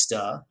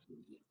investor,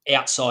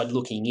 outside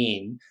looking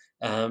in,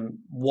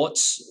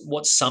 what's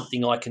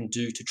something I can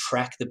do to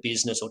track the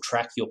business or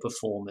track your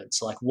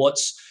performance? Like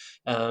what's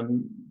a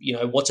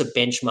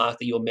benchmark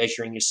that you're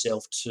measuring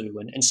yourself to?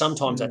 And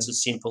sometimes that's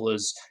as simple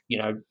as,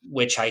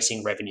 we're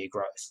chasing revenue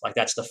growth. Like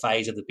that's the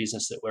phase of the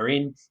business that we're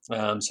in.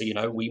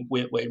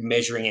 We're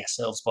measuring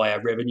ourselves by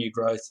our revenue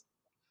growth.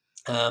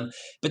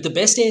 But the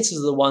best answers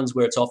are the ones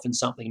where it's often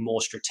something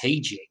more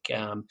strategic.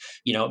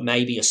 It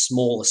may be a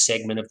smaller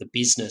segment of the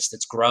business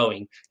that's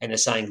growing, and they're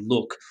saying,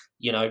 look,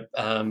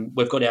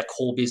 we've got our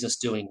core business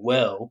doing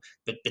well,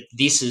 but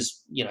this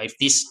is, if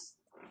this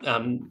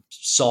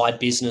side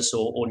business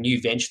or new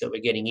venture that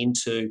we're getting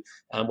into,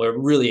 we're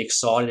really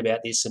excited about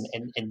this,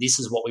 and this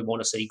is what we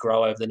want to see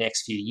grow over the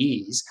next few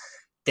years,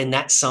 then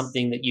that's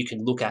something that you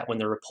can look at when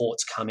the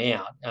reports come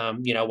out.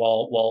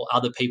 While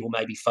other people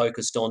may be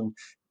focused on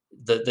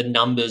the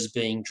numbers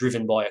being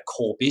driven by a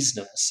core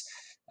business,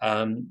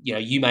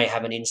 you may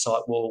have an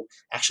insight, well,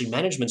 actually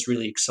management's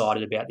really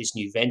excited about this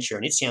new venture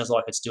and it sounds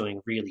like it's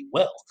doing really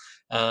well.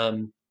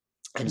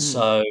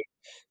 So,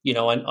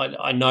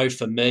 I know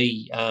for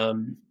me,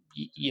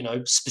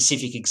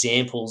 specific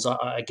examples,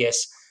 I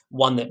guess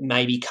one that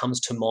maybe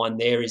comes to mind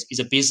there is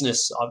a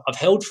business I've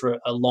held for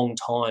a long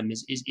time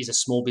is a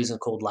small business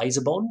called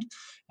LaserBond.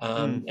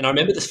 And I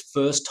remember the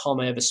first time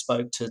I ever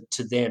spoke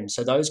to them.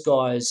 So those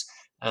guys,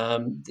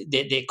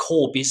 their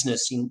core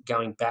business, in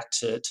going back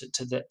to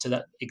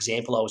that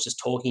example I was just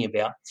talking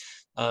about,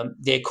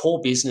 their core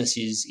business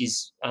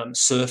is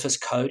surface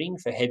coating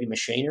for heavy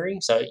machinery.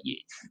 So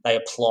they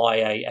apply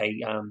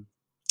a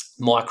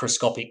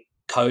microscopic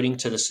coating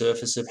to the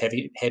surface of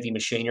heavy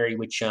machinery,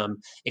 which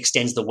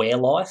extends the wear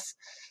life.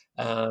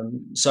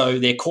 So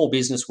their core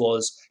business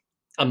was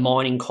a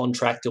mining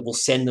contractor will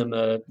send them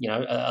a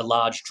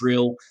large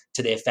drill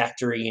to their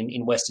factory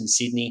in Western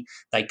Sydney.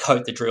 They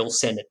coat the drill,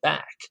 send it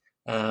back,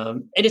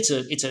 and it's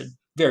a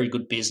very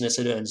good business.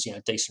 It earns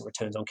decent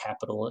returns on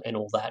capital and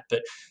all that. But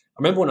I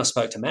remember when I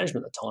spoke to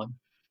management at the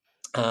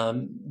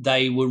time,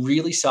 they were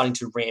really starting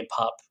to ramp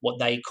up what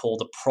they call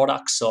the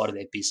product side of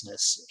their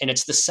business, and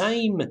it's the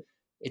same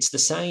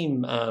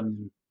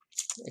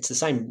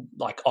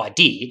like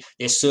idea.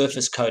 They're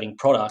surface coating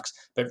products,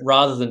 but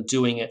rather than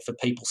doing it for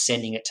people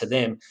sending it to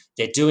them,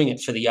 they're doing it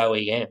for the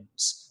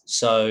OEMs.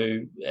 So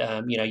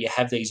you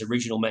have these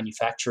original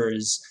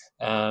manufacturers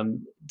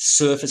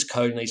surface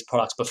coating these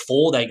products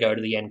before they go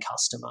to the end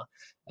customer.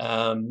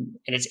 And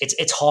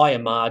it's higher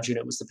margin.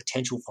 It was the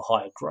potential for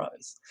higher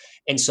growth.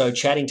 And so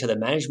chatting to the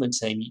management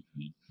team,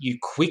 you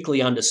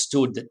quickly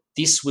understood that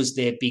this was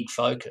their big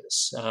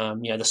focus.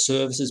 The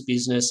services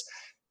business,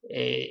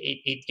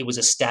 it was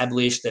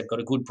established. They've got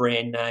a good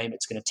brand name.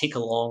 It's going to tick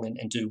along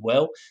and do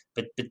well.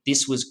 But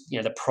this was,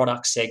 the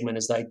product segment,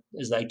 as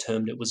they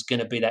termed it, was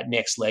going to be that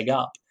next leg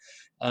up.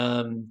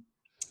 And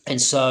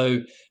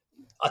so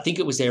I think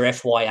it was their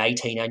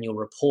FY18 annual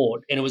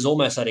report, and it was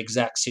almost that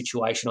exact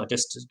situation I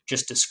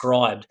just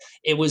described.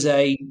 It was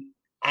a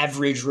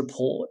average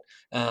report,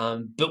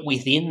 but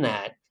within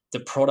that, the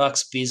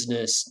products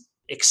business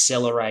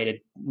accelerated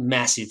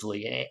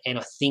massively, and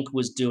I think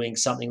was doing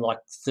something like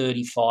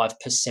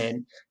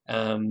 35%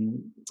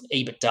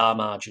 EBITDA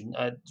margin.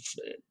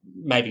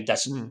 Maybe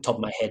that's top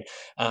of my head,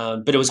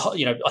 but it was,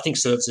 I think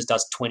services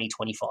does 20-25.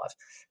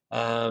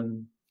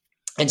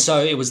 And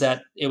so it was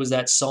that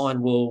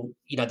sign. Well,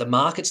 the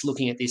market's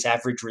looking at this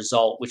average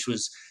result, which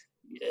was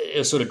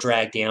sort of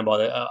dragged down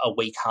by a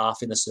weak half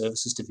in the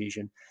services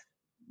division,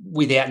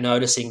 without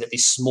noticing that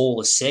this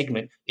smaller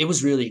segment, it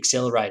was really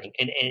accelerating,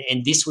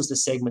 and this was the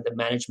segment that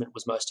management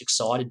was most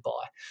excited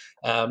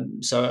by.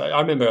 So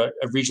I remember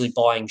originally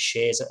buying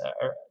shares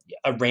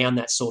around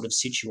that sort of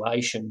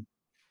situation.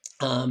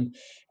 And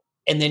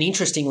then,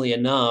 interestingly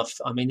enough,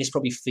 this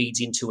probably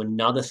feeds into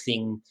another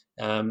thing.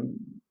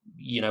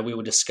 We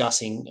were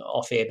discussing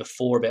off air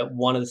before about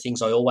one of the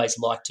things I always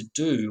like to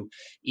do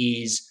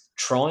is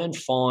try and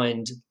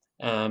find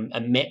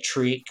a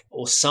metric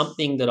or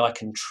something that I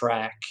can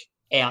track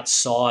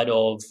outside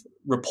of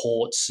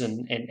reports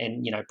and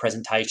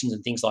presentations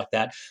and things like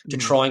that, to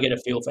try and get a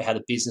feel for how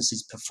the business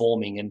is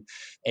performing.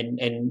 And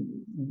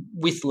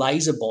with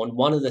LaserBond,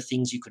 one of the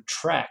things you could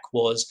track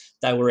was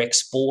they were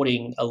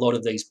exporting a lot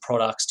of these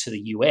products to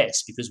the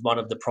US, because one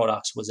of the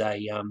products was a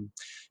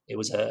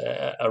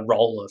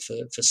roller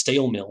for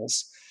steel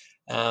mills.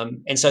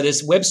 And so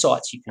there's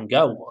websites you can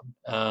go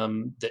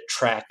on that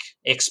track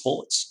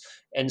exports.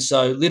 And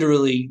so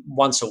literally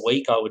once a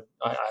week,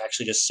 I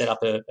actually just set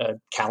up a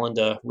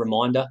calendar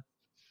reminder.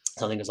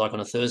 I think it's like on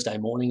a Thursday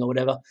morning or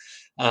whatever,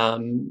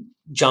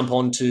 jump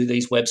onto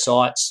these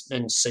websites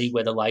and see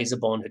whether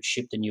LaserBond had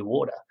shipped a new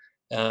order.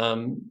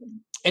 And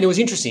it was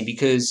interesting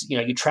because,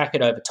 you track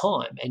it over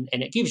time, and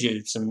it gives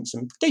you some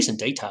decent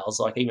details,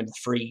 like even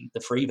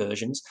the free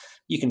versions.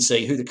 You can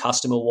see who the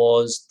customer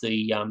was,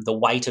 the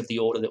weight of the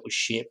order that was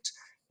shipped,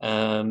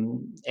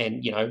 and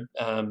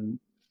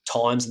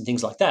times and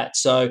things like that.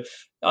 So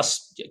I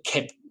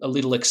kept a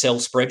little Excel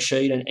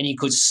spreadsheet, and you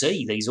could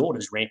see these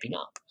orders ramping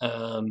up.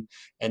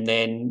 And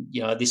then,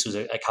 this was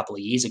a couple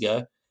of years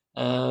ago.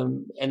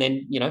 And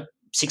then,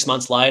 6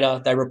 months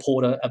later, they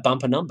report a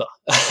bumper number.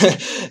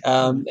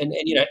 And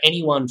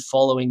anyone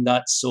following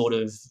that sort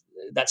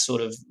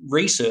of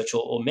research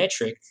or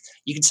metric,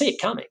 you can see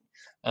it coming.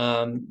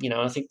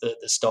 I think the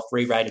stock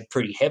re-rated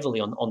pretty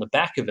heavily on the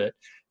back of it.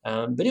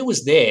 But it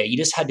was there. You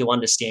just had to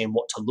understand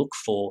what to look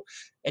for.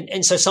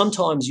 And so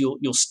sometimes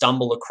you'll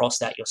stumble across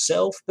that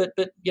yourself, but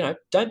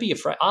don't be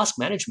afraid. Ask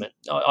management.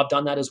 I've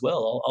done that as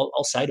well.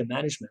 I'll say to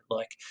management,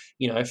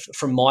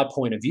 from my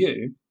point of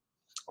view,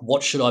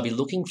 what should I be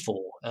looking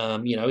for?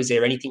 Is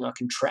there anything I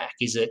can track?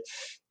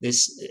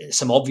 There's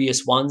some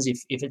obvious ones.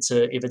 If it's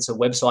a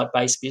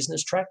website-based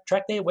business, track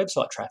their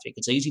website traffic.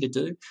 It's easy to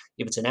do.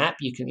 If it's an app,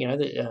 you can,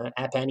 the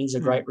App Annie is a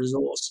great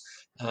resource.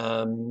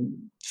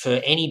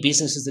 For any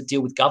businesses that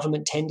deal with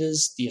government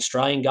tenders, the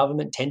Australian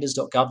government,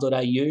 tenders.gov.au,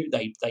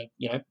 they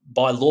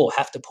by law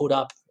have to put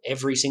up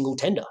every single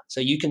tender, so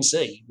you can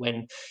see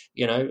when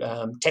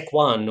Tech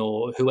One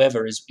or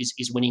whoever is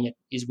winning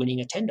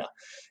a tender.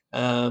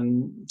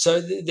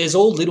 So there's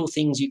all little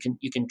things you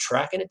can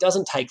track, and it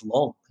doesn't take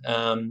long.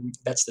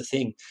 That's the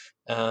thing.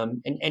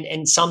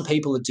 And some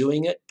people are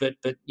doing it, but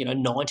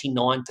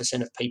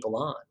 99% of people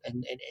aren't.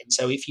 And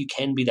so if you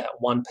can be that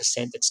 1%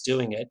 that's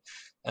doing it,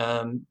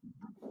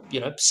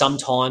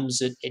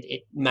 sometimes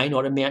it may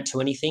not amount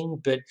to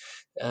anything, but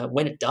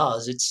when it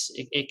does,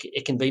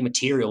 it can be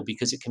material,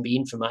 because it can be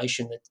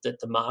information that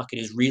the market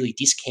is really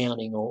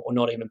discounting or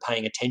not even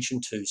paying attention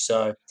to.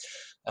 So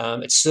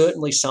it's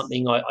certainly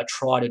something I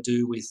try to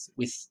do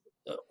with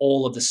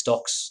all of the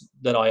stocks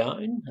that I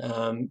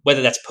own,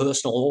 whether that's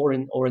personal or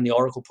in the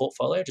Oracle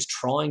portfolio, just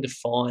trying to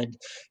find,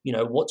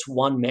 what's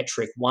one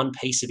metric, one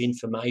piece of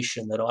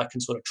information that I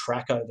can sort of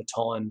track over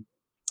time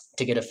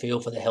to get a feel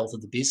for the health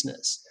of the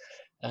business.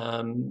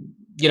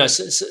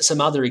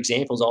 Some other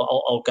examples.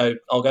 I'll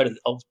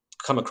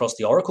come across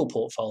the Oracle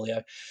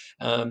portfolio.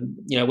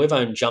 We've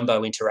owned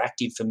Jumbo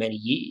Interactive for many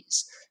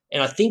years,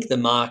 and I think the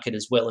market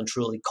has well and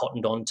truly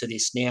cottoned on to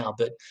this now.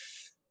 But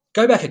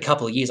go back a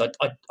couple of years, I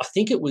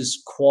think it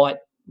was quite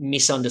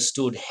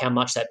misunderstood how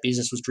much that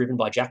business was driven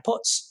by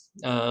jackpots.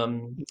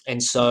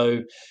 And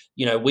so,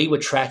 we were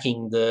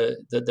tracking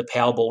the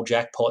Powerball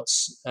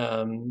jackpots,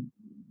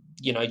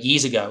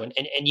 years ago,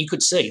 and you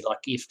could see, like,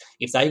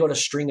 if they got a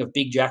string of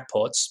big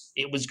jackpots,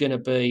 it was going to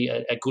be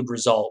a good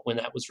result when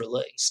that was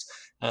released.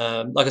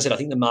 Like I said, I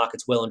think the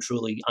market's well and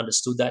truly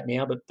understood that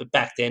now, but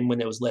back then, when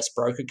there was less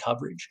broker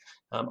coverage,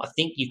 I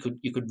think you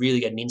could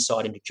really get an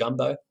insight into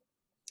Jumbo.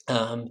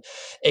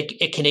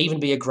 It can even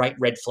be a great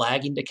red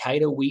flag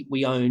indicator.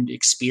 We owned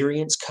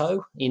Experience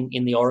Co.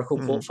 in the Oracle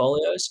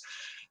portfolios,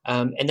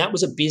 and that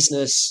was a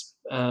business.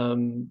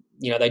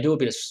 They do a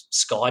bit of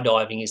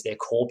skydiving as their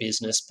core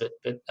business, but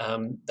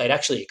they'd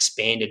actually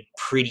expanded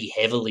pretty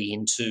heavily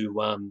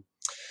into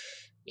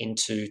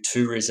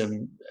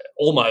tourism,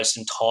 almost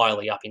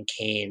entirely up in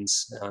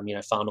Cairns,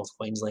 far north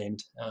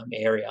Queensland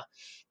area.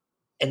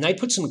 And they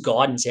put some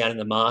guidance out in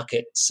the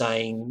market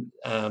saying,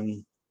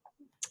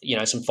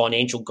 some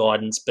financial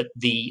guidance, but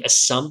the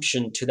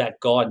assumption to that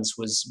guidance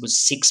was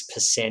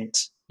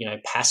 6%,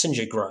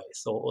 passenger growth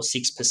or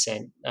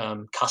 6%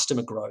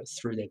 customer growth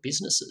through their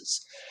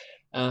businesses.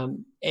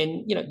 And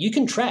you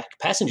can track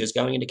passengers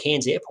going into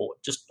Cairns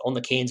Airport just on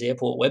the Cairns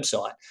Airport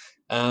website.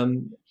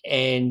 And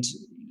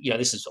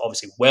this is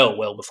obviously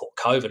well before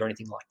COVID or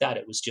anything like that.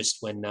 It was just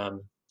when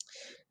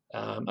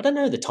I don't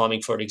know the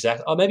timing for it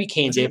exactly. Or maybe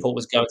Cairns Airport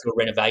was going through a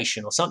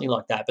renovation or something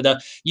like that.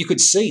 But you could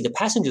see the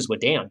passengers were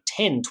down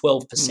 10,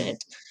 12%.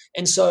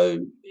 And so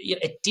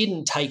it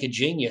didn't take a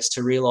genius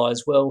to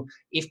realise, well,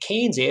 if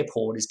Cairns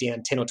Airport is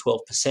down 10 or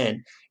 12%,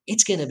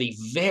 it's going to be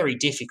very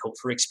difficult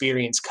for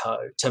Experience Co.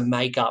 to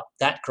make up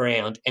that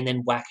ground and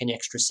then whack an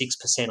extra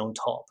 6% on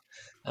top.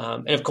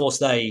 And, of course,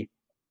 they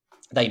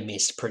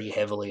missed pretty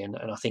heavily. And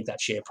I think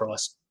that share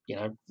price,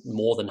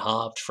 more than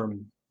halved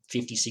from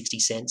 50, 60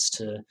 cents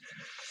to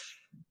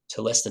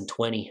less than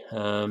 20.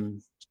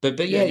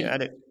 But yeah. You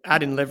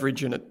add in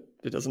leverage and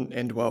it doesn't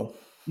end well.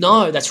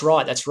 No, that's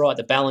right.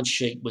 The balance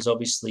sheet was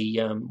obviously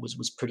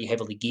was pretty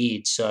heavily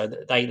geared, so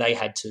they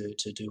had to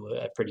do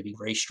a pretty big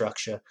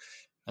restructure.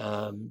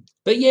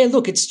 But yeah,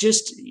 look, it's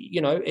just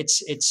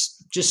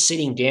it's just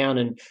sitting down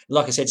and,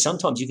 like I said,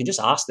 sometimes you can just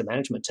ask the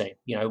management team,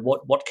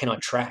 what can I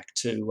track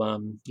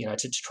to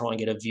to try and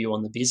get a view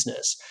on the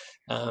business.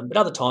 But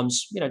other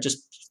times, just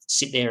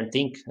sit there and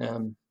think.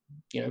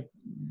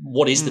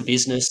 What is the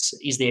business?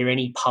 Is there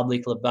any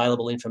public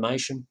available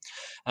information?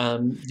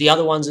 The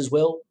other ones as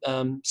well,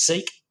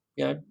 Seek.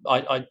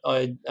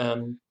 I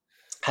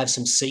have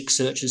some Seek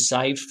searches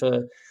saved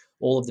for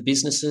all of the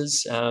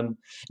businesses.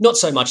 Not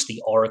so much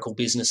the Oracle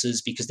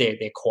businesses, because they're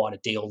quite a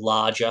deal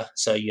larger.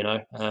 So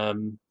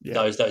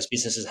those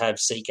businesses have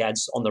Seek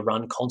ads on the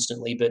run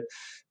constantly. But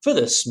for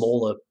the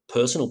smaller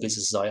personal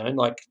businesses I own,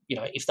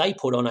 if they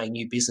put on a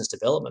new business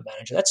development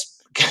manager, that's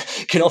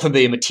can often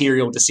be a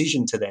material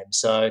decision to them.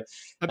 So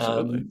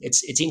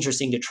it's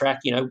interesting to track.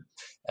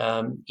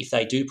 If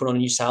they do put on a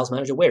new sales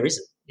manager, where is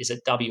it? Is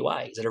it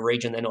WA? Is it a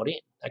region they're not in?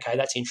 Okay,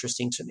 that's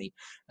interesting to me.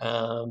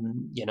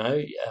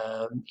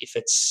 If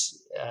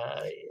it's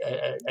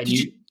a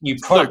new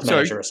product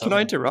manager or something. Can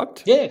I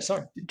interrupt? Yeah,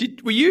 sorry.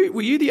 Were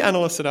you the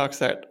analyst that asked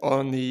that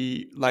on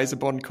the Laser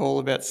Bond call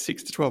about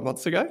 6 to 12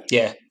 months ago?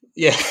 Yeah.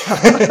 Yeah,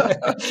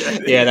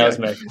 that was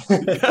me.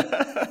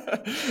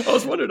 I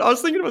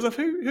was thinking to myself,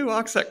 who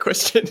asked that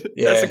question?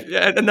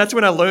 Yeah. And that's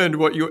when I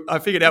learned I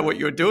figured out what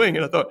you were doing,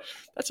 and I thought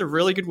that's a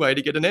really good way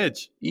to get an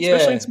edge,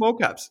 especially in small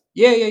caps.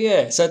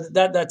 Yeah. So So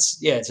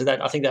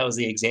I think that was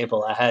the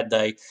example I had.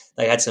 They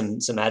had some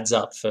ads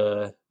up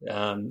for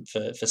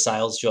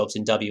sales jobs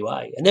in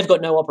WA, and they've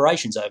got no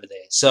operations over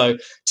there. So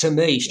to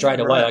me, straight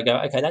away, I go,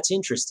 okay, that's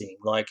interesting.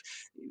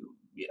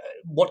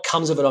 What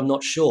comes of it, I'm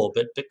not sure,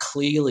 but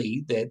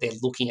clearly they're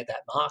looking at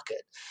that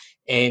market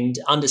and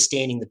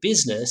understanding the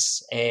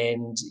business.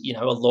 And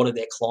a lot of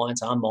their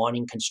clients are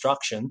mining,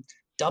 construction.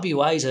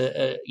 WA is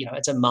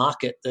it's a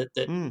market that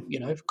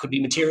could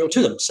be material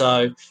to them.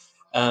 So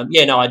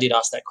No, I did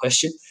ask that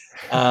question.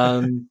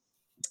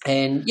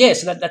 And yeah,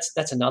 so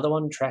that's another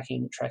one,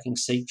 tracking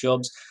seek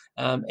jobs.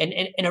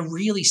 And a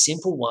really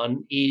simple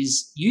one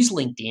is use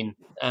LinkedIn.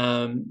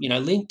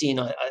 LinkedIn,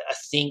 I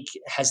think,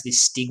 has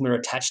this stigma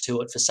attached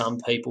to it for some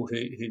people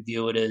who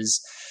view it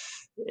as,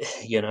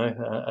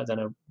 I don't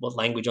know what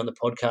language on the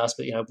podcast,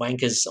 but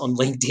wankers on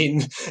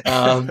LinkedIn.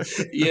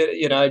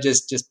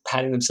 Just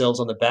patting themselves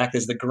on the back.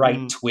 There's the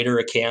great Twitter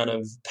account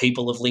of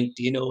people of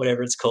LinkedIn or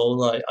whatever it's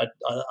called.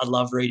 I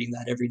love reading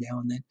that every now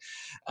and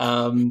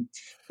then.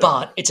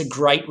 But it's a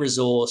great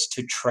resource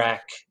to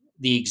track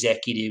the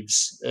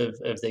executives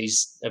of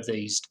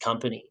these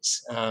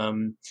companies.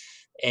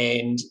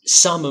 And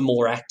some are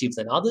more active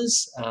than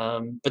others.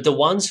 But the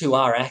ones who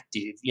are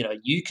active,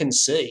 you can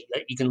see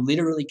that you can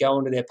literally go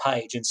onto their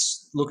page and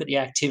look at the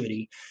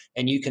activity,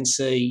 and you can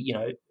see,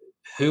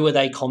 who are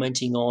they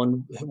commenting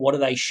on, what are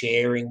they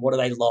sharing, what are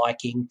they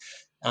liking.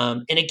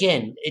 And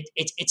again,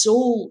 it's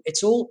all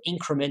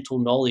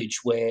incremental knowledge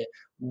where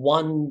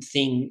one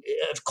thing,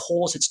 of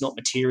course, it's not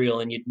material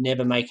and you'd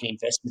never make an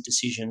investment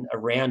decision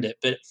around it,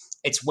 but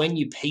it's when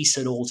you piece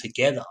it all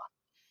together.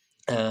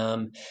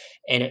 And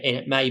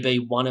it may be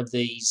one of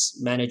these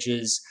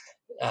managers,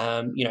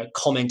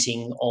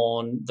 commenting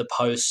on the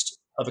post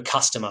of a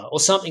customer or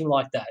something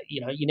like that.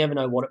 You never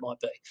know what it might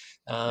be.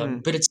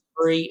 But it's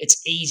free.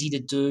 It's easy to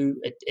do.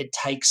 It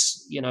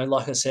takes,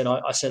 like I said,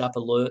 I set up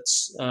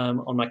alerts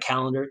on my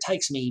calendar. It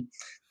takes me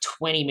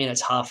 20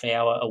 minutes, half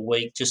hour a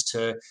week just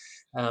to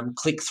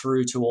click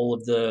through to all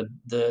of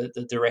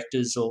the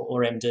directors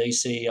or MD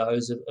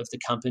CEOs of the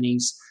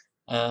companies.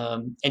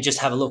 And just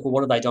have a look. Well,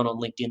 what have they done on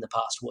LinkedIn the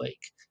past week?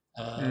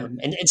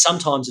 And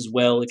sometimes as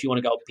well, if you want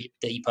to go a bit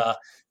deeper,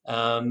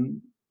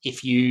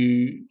 if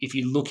you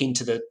look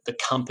into the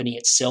company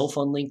itself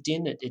on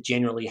LinkedIn, it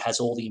generally has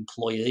all the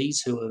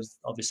employees who have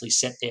obviously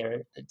set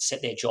their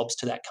jobs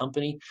to that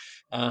company.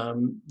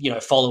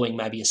 Following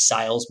maybe a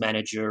sales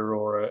manager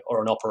or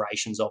an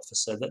operations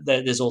officer.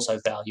 There's also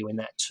value in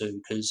that too,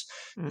 because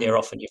they're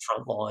often your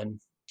frontline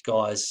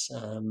guys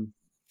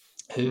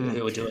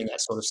who are doing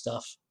that sort of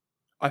stuff.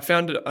 I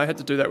found I had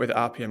to do that with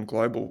RPM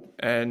Global,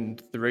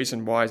 and the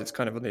reason why is it's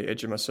kind of on the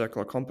edge of my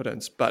circle of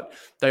competence. But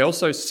they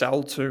also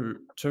sell to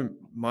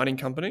mining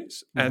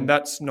companies, and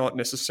that's not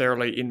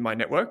necessarily in my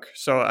network.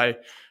 So I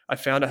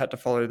found I had to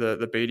follow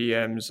the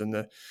BDMs and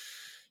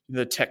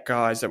the tech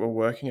guys that were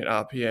working at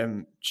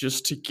RPM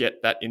just to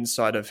get that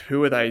insight of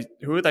who are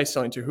they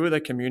selling to, who are they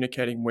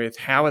communicating with,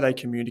 how are they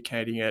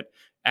communicating it,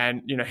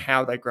 and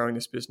how are they growing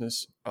this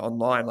business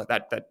online, like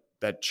that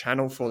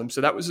channel for them. So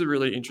that was a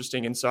really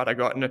interesting insight I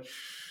got. And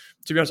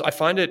to be honest, I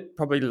find it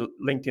probably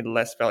LinkedIn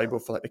less valuable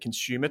for like the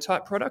consumer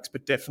type products,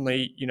 but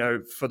definitely,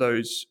 for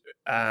those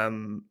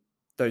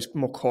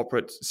more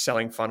corporate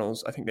selling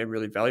funnels, I think they're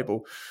really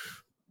valuable.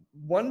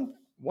 One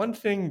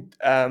thing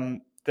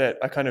that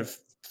I kind of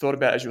thought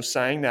about as you're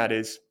saying that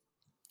is,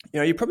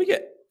 you probably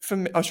get I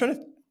was trying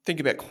to think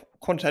about,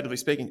 quantitatively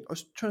speaking, I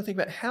was trying to think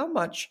about how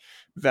much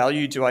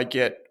value do I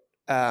get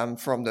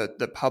from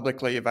the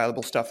publicly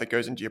available stuff that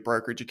goes into your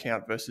brokerage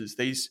account versus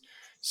these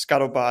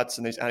scuttlebutts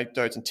and these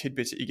anecdotes and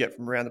tidbits that you get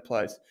from around the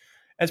place.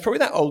 And it's probably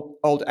that old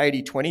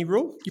 80-20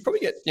 rule. You probably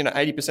get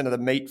 80% of the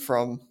meat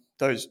from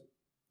those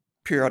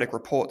periodic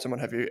reports and what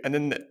have you. And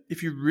then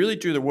if you really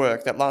do the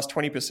work, that last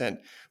 20%,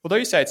 although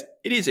you say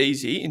it is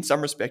easy in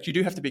some respect, you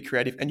do have to be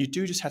creative and you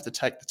do just have to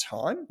take the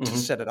time to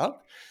set it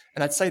up.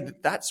 And I'd say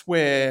that's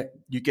where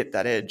you get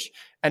that edge.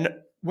 And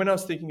when I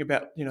was thinking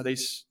about,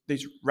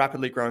 these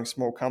rapidly growing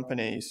small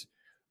companies,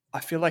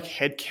 I feel like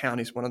headcount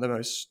is one of the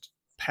most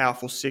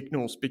powerful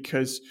signals,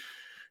 because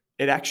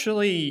it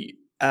actually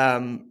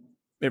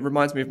it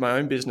reminds me of my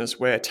own business,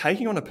 where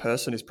taking on a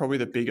person is probably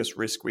the biggest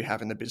risk we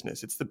have in the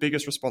business. It's the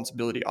biggest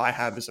responsibility I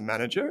have as a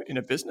manager in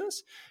a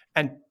business.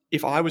 And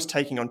if I was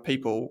taking on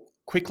people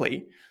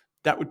quickly,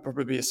 that would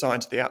probably be a sign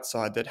to the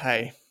outside that,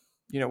 hey,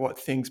 you know what,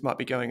 things might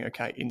be going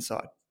okay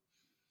inside.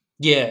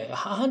 Yeah,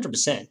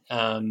 100%.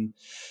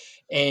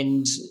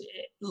 And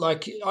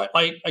like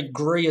I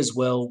agree as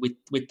well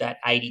with that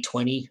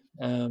 80-20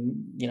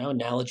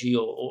 analogy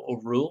or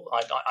rule.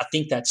 I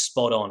think that's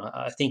spot on.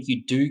 I think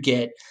you do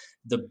get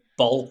the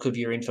bulk of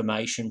your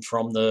information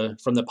from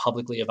the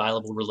publicly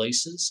available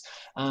releases.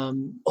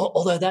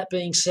 Although that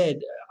being said,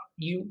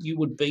 you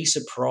would be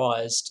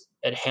surprised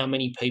at how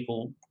many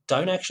people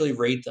don't actually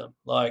read them.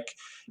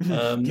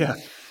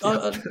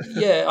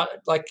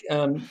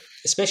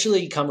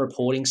 Especially come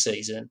reporting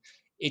season,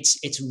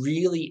 it's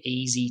really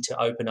easy to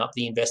open up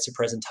the investor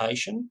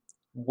presentation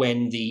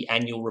when the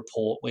annual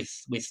report with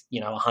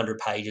 100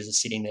 pages are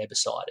sitting there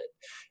beside it.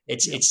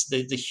 It's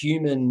the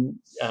human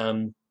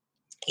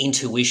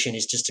intuition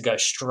is just to go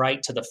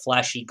straight to the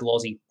flashy,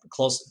 glossy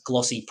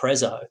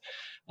prezzo,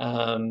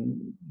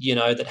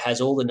 that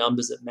has all the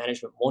numbers that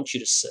management wants you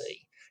to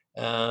see.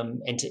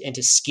 and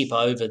to skip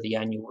over the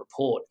annual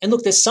report. And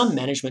look, there's some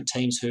management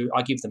teams who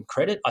I give them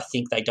credit. I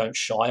think they don't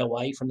shy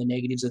away from the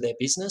negatives of their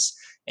business,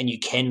 and you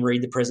can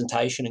read the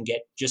presentation and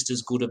get just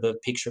as good of a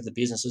picture of the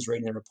business as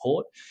reading the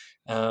report.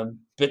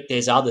 But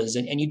there's others,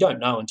 and you don't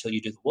know until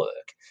you do the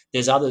work.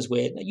 There's others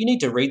where you need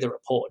to read the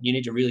report. You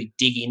need to really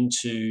dig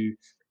into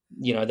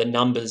the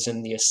numbers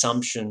and the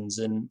assumptions,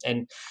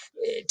 and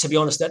to be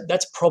honest,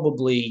 that's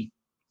probably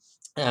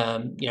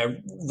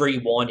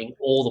rewinding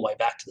all the way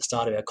back to the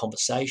start of our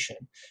conversation.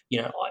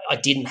 I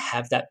didn't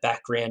have that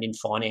background in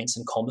finance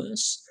and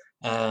commerce.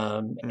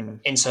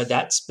 And so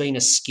that's been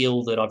a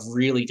skill that I've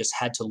really just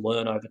had to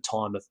learn over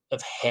time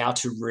of how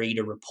to read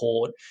a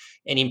report,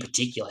 and in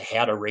particular,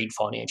 how to read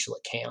financial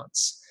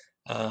accounts.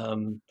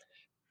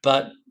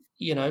 But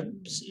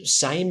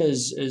same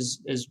as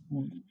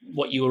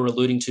what you were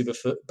alluding to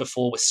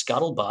before with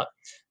Scuttlebutt,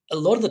 a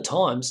lot of the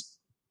times,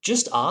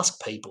 just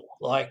ask people.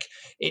 Like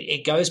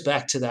it goes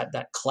back to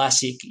that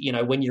classic,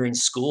 when you're in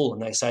school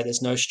and they say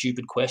there's no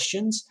stupid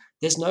questions.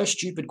 There's no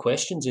stupid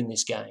questions in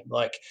this game.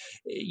 Like,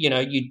 you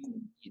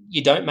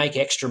don't make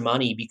extra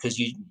money because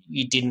you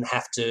didn't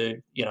have to,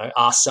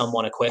 ask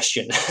someone a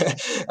question.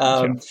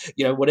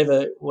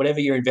 Whatever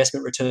your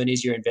investment return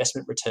is, your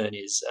investment return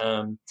is.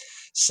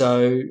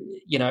 So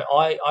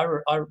I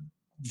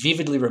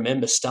vividly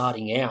remember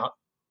starting out.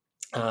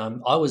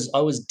 I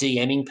was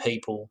DMing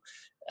people,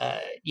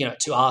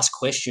 to ask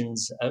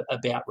questions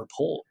about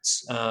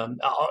reports.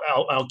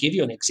 I'll give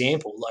you an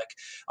example. Like,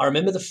 I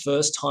remember the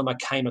first time I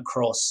came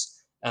across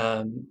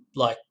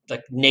like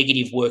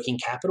negative working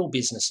capital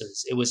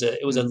businesses. It was a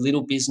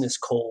little business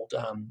called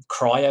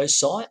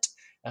CryoSite.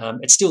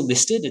 It's still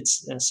listed.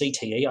 It's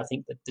CTE, I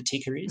think that the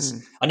ticker is.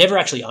 I never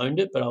actually owned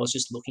it, but I was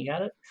just looking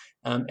at it.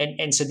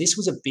 And so this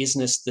was a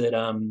business that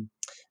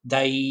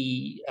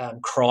they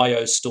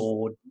cryo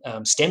stored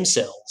stem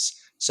cells.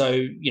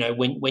 So,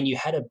 when you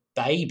had a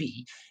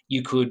baby,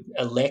 you could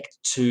elect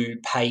to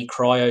pay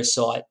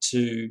CryoSite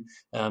to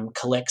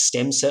collect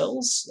stem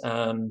cells.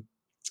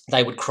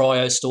 They would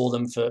cryo store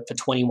them for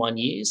 21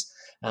 years.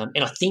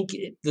 And I think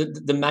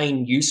the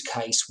main use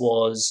case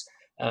was,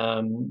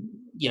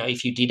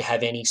 if you did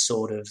have any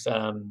sort of,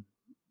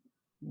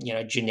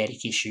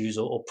 genetic issues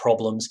or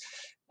problems,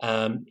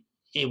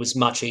 it was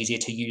much easier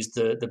to use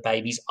the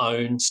baby's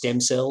own stem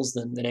cells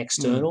than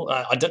external.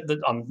 I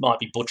might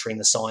be butchering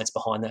the science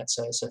behind that,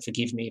 so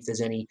forgive me if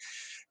there's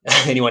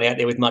anyone out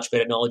there with much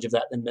better knowledge of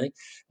that than me.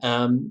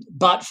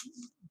 But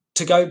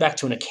to go back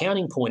to an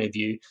accounting point of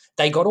view,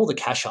 they got all the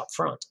cash up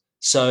front.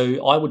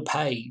 So I would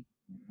pay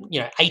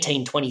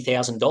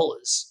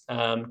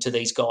 $18,000-$20,000 to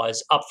these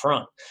guys up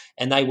front,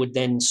 and they would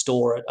then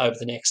store it over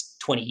the next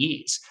 20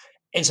 years.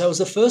 And so it was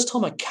the first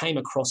time I came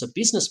across a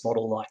business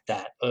model like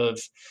that of,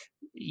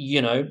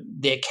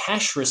 their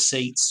cash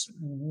receipts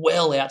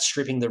well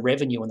outstripping the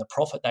revenue and the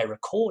profit they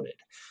recorded.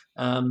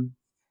 And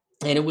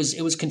it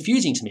was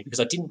confusing to me because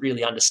I didn't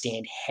really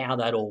understand how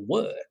that all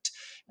worked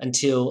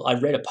until I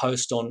read a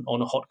post on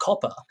Hot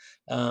Copper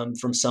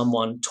from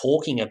someone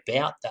talking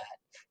about that.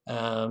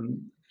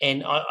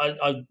 And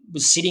I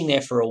was sitting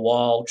there for a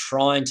while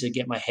trying to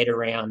get my head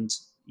around,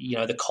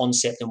 the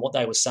concept and what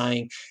they were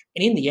saying.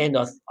 And in the end,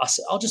 I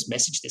said, I'll just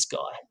message this guy.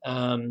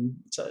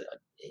 So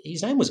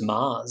his name was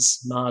Mars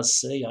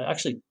C. I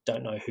actually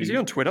don't know who. Is he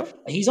on Twitter?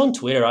 He's on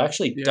Twitter. I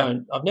actually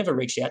don't. I've never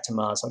reached out to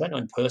Mars. I don't know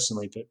him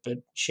personally, but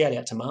shout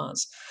out to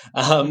Mars.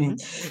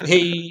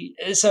 He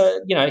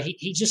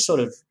just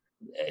sort of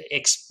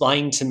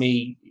explained to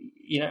me,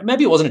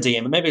 maybe it wasn't a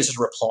DM, maybe it was just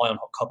a reply on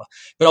Hot Copper,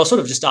 but I was sort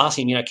of just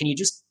asking him, can you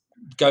just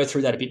go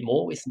through that a bit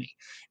more with me?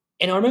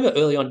 And I remember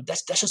early on,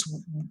 that's just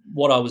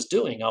what I was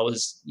doing. I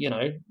was,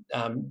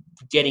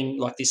 getting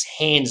like this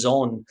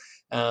hands-on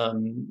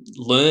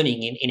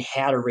learning in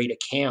how to read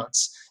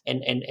accounts,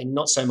 and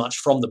not so much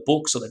from the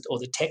books or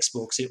the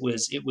textbooks. It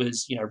was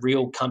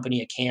real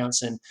company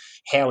accounts and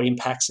how it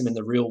impacts them in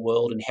the real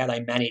world and how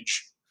they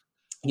manage,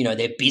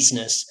 their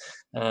business.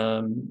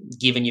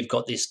 Given you've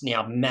got this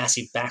now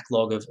massive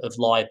backlog of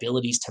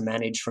liabilities to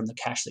manage from the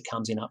cash that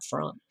comes in up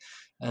front.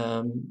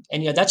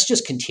 And that's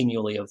just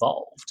continually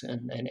evolved,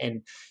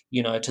 and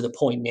to the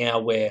point now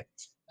where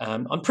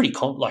I'm pretty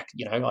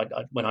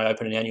when I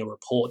open an annual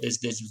report, there's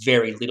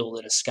very little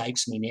that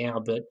escapes me now.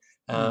 But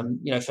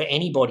for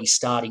anybody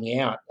starting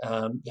out,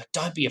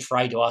 don't be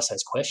afraid to ask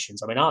those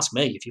questions. I mean, ask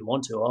me if you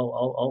want to.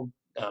 I'll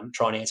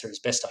try and answer it as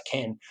best I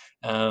can.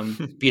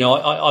 But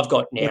I've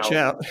got now. Watch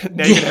out!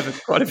 Now you can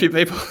have quite a few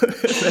people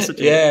messaging.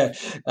 Yeah,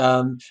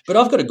 but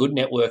I've got a good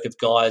network of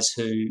guys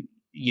who.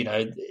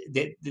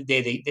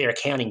 They're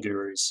accounting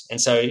gurus. And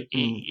so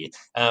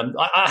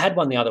I had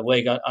one the other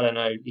week. I don't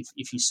know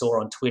if you saw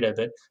on Twitter,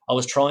 but I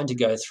was trying to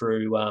go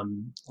through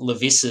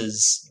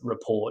Levis's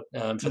report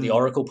for the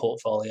Oracle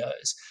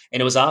portfolios.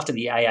 And it was after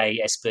the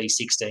AASB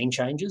 16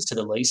 changes to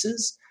the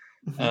leases.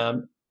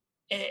 And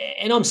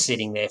I'm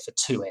sitting there for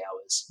 2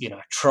 hours,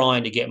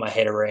 trying to get my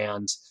head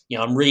around,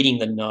 I'm reading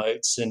the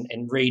notes and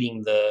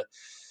reading the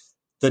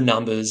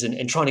numbers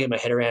and trying to get my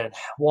head around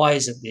why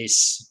isn't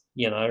this,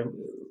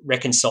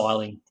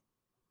 reconciling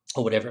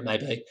or whatever it may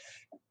be.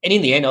 And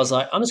in the end, I was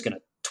like, I'm just going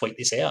to tweet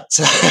this out.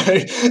 So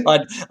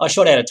I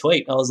shot out a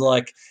tweet. I was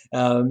like,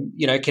 can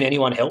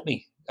anyone help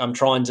me? I'm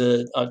trying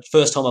to.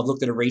 First time I've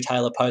looked at a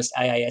retailer post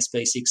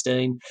AASB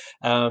 16.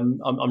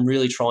 I'm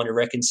really trying to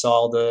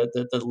reconcile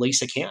the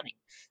lease accounting.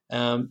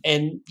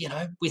 And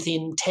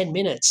within 10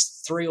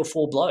 minutes, 3 or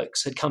 4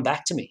 blokes had come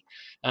back to me,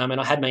 and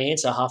I had my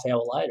answer half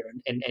hour later,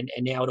 and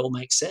now it all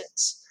makes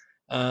sense.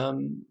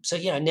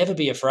 Never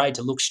be afraid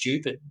to look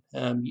stupid.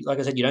 Like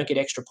I said, you don't get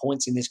extra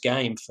points in this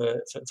game for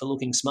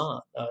looking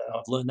smart.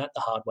 I've learned that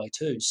the hard way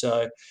too.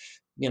 So,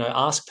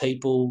 ask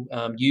people,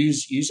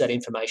 use that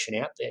information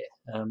out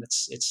there.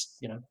 It's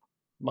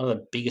one of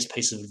the biggest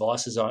pieces of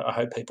advice is I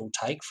hope people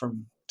take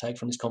from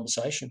this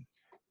conversation.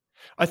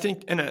 I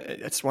think, and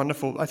it's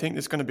wonderful. I think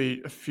there's going to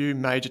be a few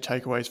major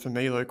takeaways for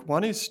me, Luke.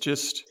 One is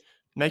just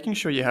making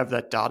sure you have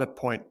that data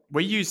point.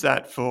 We use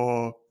that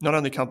for not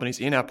only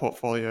companies in our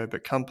portfolio,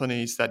 but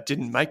companies that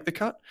didn't make the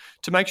cut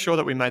to make sure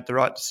that we made the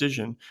right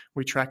decision.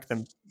 We track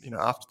them,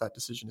 after that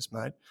decision is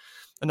made.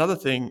 Another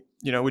thing,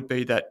 would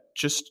be that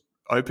just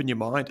open your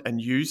mind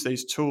and use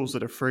these tools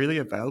that are freely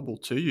available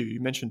to you.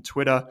 You mentioned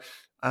Twitter.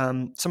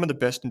 Some of the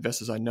best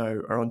investors I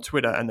know are on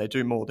Twitter, and they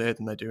do more there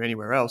than they do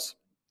anywhere else.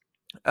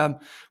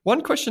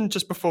 One question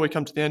just before we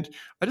come to the end,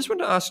 I just want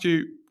to ask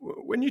you,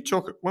 when we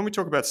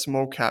talk about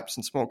small caps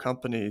and small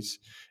companies,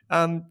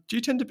 do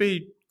you tend to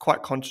be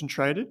quite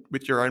concentrated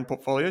with your own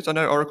portfolios? I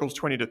know Oracle's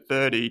 20 to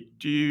 30.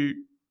 Do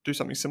you do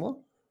something similar?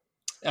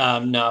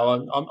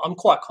 No, I'm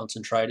quite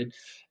concentrated.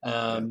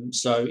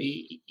 So,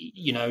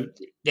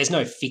 there's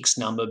no fixed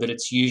number, but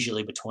it's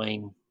usually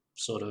between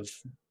sort of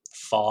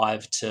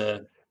 5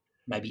 to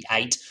maybe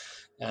 8.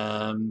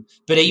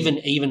 But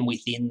even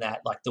within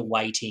that, like the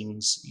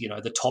weightings,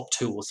 the top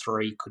 2 or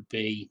 3 could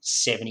be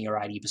 70 or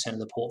 80% of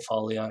the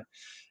portfolio.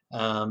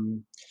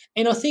 And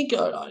I think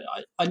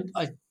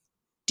I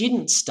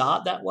didn't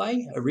start that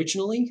way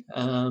originally.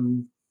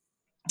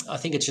 I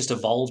think it's just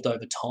evolved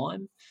over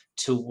time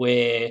to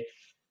where,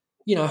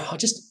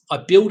 I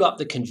build up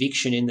the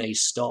conviction in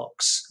these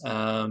stocks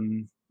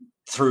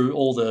through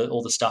all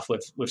the stuff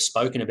we've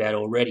spoken about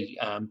already,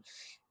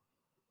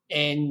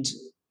 and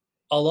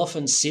I'll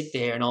often sit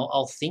there and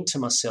I'll think to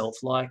myself,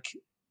 like,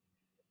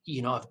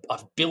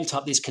 I've built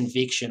up this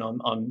conviction.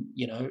 I'm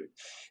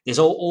there's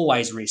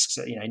always risks.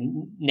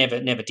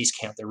 Never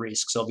discount the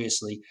risks,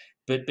 obviously,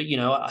 but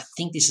I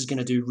think this is going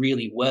to do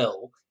really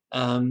well.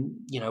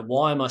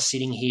 Why am I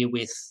sitting here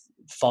with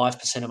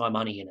 5% of my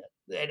money in it?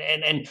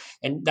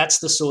 And that's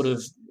the sort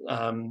of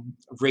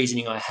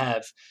reasoning I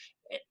have.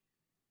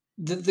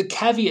 The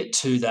caveat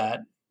to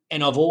that,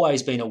 and I've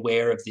always been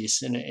aware of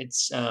this, and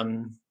it's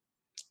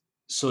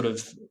sort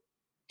of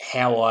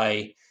how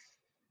I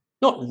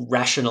not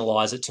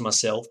rationalize it to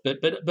myself, but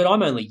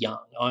I'm only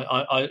young.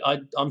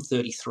 I'm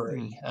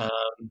 33,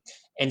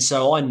 and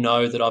so I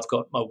know that I've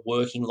got my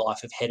working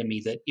life ahead of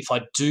me. That if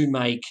I do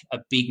make a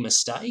big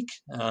mistake,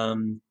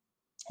 one,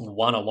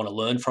 I want to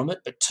learn from it,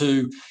 but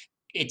two,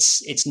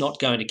 it's not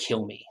going to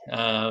kill me,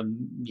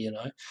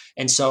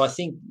 And so I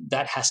think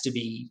that has to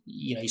be,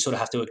 you sort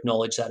of have to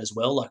acknowledge that as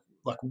well.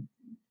 Like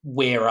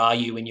where are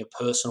you in your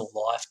personal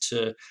life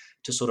to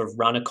sort of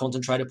run a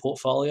concentrated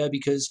portfolio?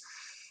 Because,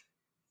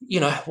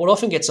 what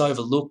often gets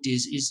overlooked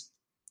is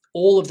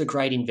all of the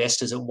great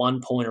investors at one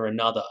point or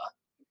another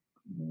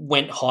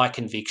went high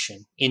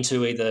conviction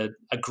into either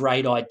a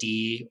great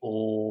idea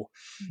or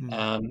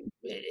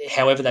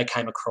however they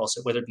came across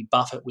it, whether it be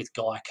Buffett with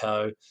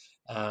Geico,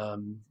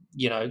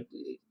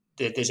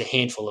 there's a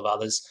handful of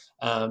others,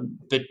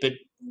 but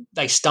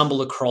they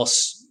stumble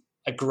across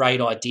a great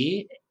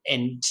idea,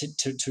 and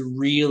to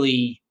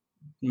really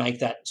make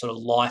that sort of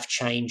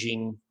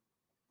life-changing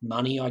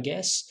money, I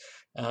guess,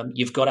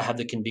 you've got to have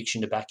the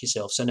conviction to back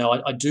yourself. So no,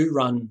 I do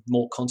run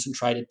more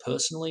concentrated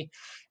personally.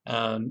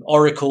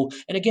 Oracle,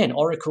 and again,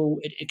 Oracle,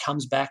 it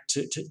comes back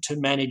to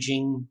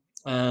managing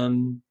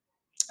the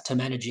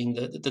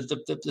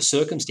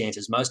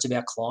circumstances. Most of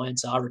our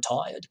clients are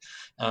retired.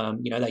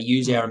 They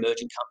use our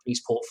emerging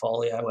companies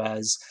portfolio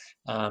as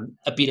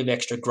a bit of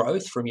extra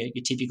growth from your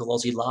typical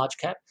Aussie large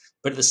cap.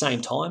 But at the same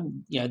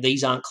time,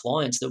 these aren't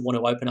clients that want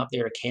to open up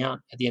their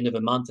account at the end of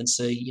a month and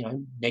see,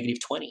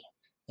 negative 20.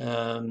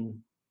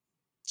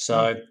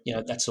 So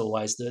that's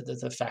always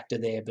the factor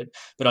there.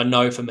 But I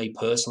know for me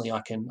personally,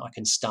 I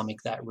can stomach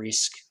that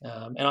risk,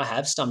 and I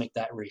have stomached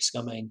that risk.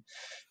 I mean,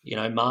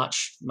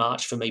 March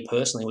for me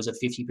personally was a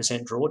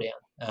 50% drawdown.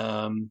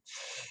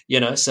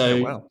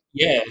 So wow.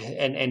 yeah,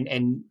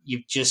 and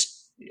you've just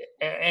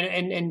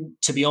and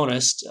to be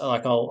honest,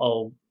 like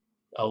I'll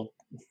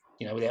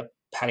without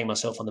patting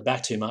myself on the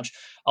back too much,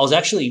 I was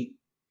actually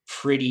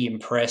pretty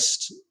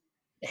impressed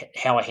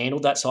how I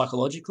handled that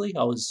psychologically.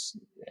 I was,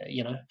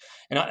 and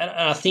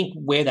I think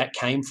where that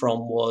came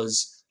from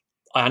was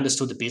I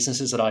understood the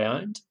businesses that I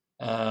owned.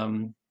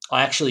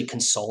 I actually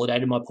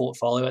consolidated my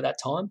portfolio at that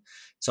time.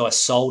 So I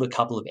sold a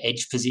couple of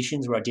edge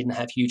positions where I didn't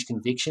have huge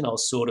conviction. I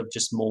was sort of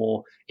just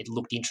more, it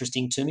looked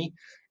interesting to me.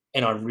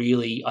 And I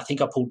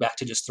think I pulled back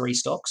to just 3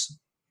 stocks.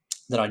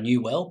 that I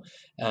knew well.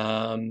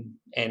 And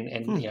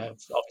you know,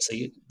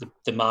 obviously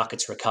the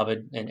market's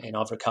recovered and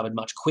I've recovered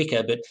much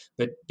quicker.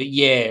 But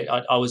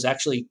yeah, I was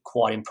actually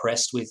quite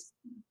impressed with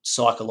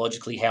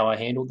psychologically how I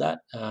handled that.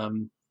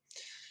 And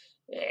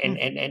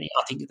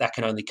I think that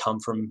can only come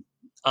from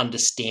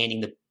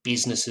understanding the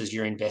businesses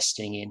you're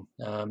investing in.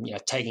 You know,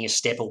 taking a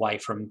step away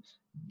from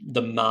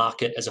the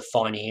market as a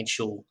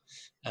financial,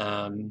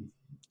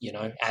 you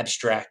know,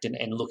 abstract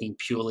and looking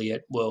purely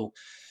at, well,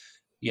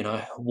 you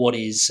know, what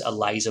is a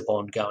laser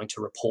bond going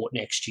to report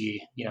next year,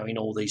 you know, in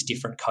all these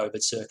different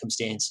COVID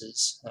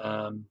circumstances.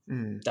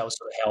 That was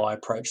sort of how I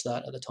approached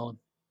that at the time.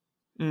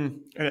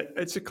 And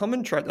it's a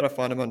common trait that I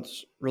find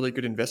amongst really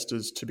good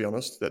investors, to be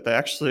honest, that they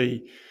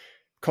actually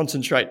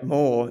concentrate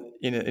more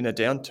in a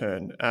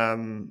downturn.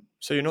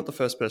 So you're not the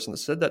first person that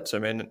said that to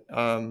me. And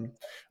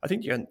I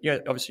think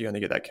obviously you only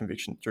get that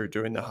conviction through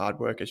doing the hard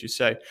work, as you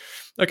say.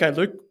 Okay,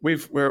 Luke,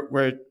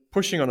 we're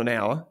pushing on an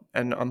hour,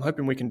 and I'm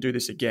hoping we can do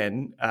this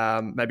again,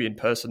 maybe in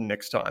person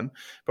next time.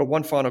 But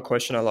one final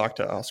question I like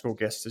to ask all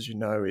guests, as you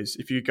know, is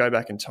if you go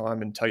back in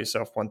time and tell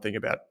yourself one thing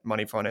about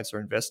money, finance, or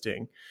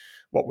investing,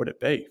 what would it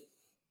be?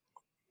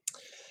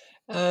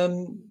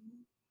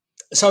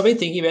 So I've been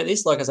thinking about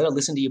this. Like I said, I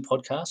listened to your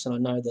podcast and I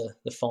know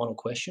the final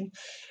question.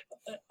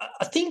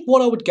 I think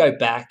what I would go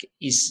back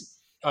is,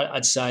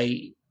 I'd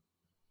say,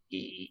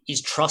 is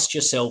trust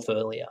yourself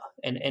earlier.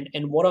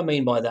 And what I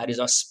mean by that is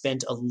I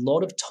spent a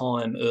lot of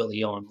time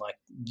early on, like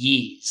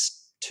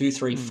years, 2,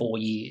 3, 4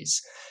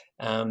 years,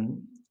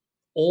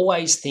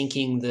 always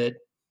thinking that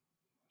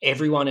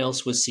everyone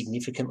else was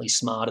significantly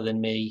smarter than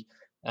me.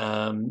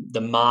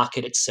 The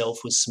market itself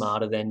was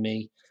smarter than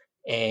me.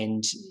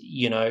 And,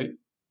 you know,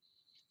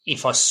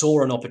 if I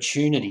saw an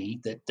opportunity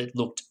that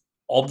looked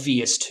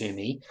obvious to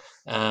me,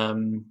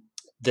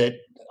 that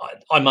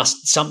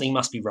something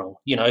must be wrong.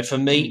 You know, for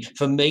me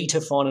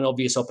to find an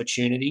obvious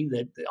opportunity,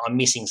 that I'm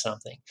missing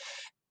something.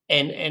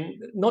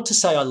 And not to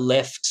say I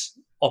left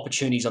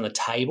opportunities on the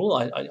table.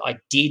 I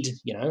did,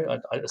 you know,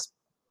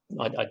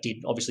 I did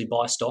obviously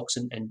buy stocks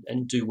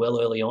and do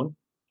well early on.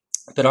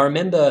 But I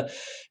remember,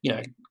 you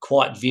know,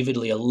 quite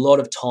vividly a lot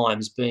of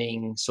times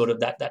being sort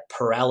of that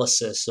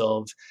paralysis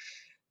of,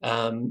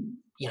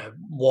 you know,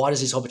 why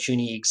does this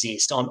opportunity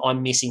exist?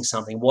 I'm missing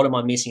something. What am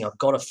I missing? I've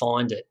got to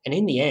find it. And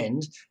in the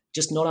end,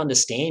 just not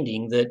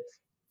understanding that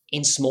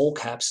in small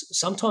caps,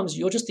 sometimes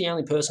you're just the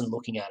only person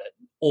looking at it,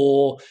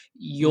 or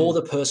you're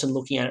the person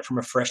looking at it from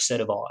a fresh set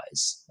of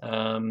eyes.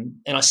 And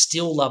I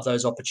still love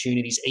those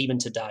opportunities even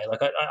today.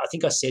 Like I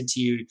think I said to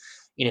you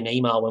in an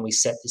email when we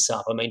set this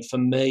up, I mean, for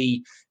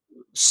me,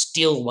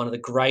 still one of the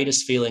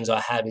greatest feelings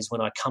I have is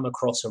when I come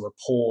across a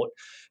report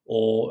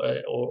or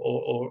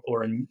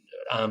an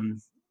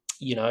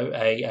you know,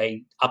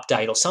 a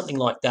update or something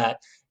like that,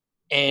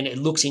 and it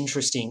looks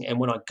interesting. And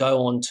when I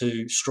go on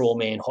to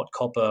Strawman, Hot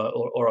Copper,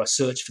 or I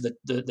search for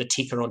the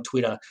ticker on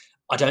Twitter,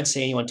 I don't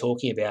see anyone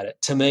talking about it.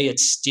 To me,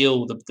 it's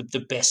still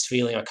the best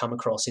feeling I come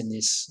across in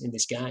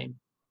this game.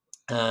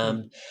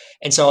 And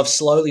so I've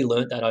slowly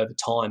learnt that over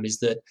time, is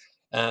that,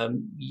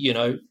 you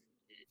know,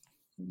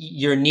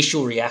 your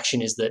initial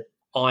reaction is that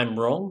I'm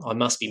wrong, I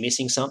must be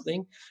missing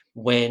something,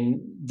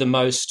 when the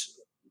most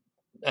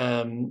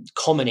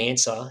common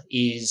answer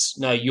is,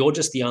 no, you're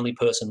just the only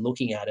person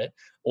looking at it,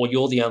 or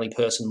you're the only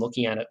person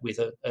looking at it with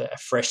a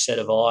fresh set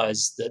of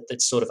eyes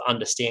that's sort of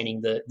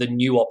understanding the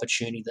new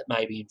opportunity that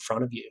may be in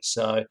front of you.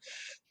 So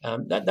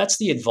that's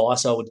the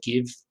advice I would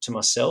give to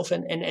myself.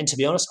 And to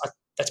be honest,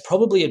 that's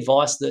probably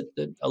advice that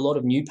a lot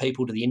of new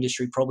people to the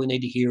industry probably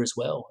need to hear as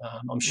well.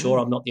 I'm sure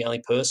I'm not the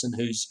only person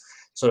who's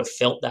sort of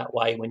felt that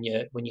way when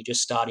you're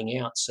just starting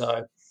out.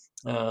 So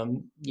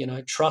you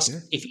know, trust.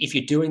 If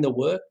you're doing the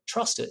work,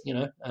 trust it. You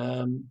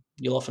know,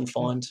 you'll often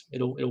find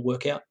it'll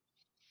work out.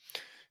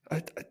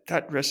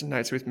 That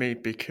resonates with me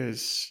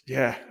because,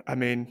 I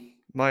mean,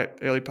 my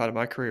early part of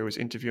my career was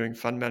interviewing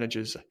fund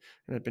managers,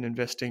 and I've been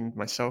investing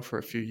myself for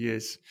a few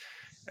years,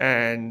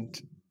 and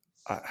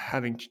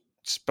having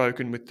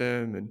spoken with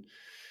them and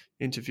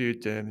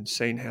interviewed them and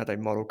seen how they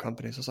model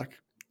companies, I was like,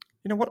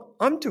 you know what,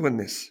 I'm doing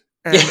this.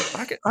 And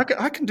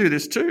I can do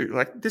this too.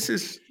 Like this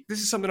is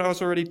something I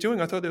was already doing.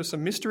 I thought there was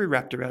some mystery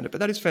wrapped around it, but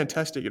that is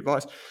fantastic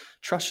advice.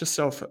 Trust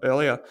yourself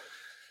earlier.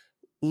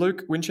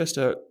 Luke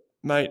Winchester,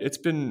 mate, it's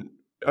been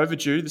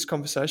overdue, this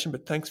conversation,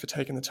 but thanks for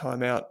taking the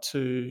time out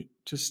to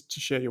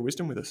share your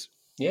wisdom with us.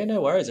 Yeah,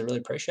 no worries. I really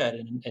appreciate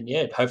it. And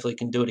yeah, hopefully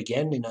can do it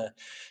again in a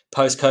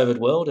post-COVID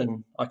world,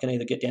 and I can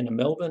either get down to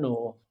Melbourne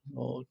or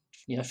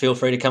you know, feel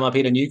free to come up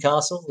here to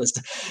Newcastle.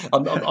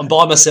 I'm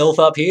by myself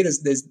up here.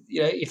 There's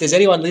you know, if there's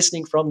anyone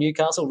listening from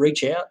Newcastle,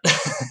 reach out.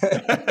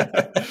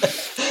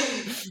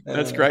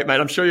 That's great,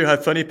 mate. I'm sure you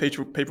have plenty of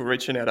people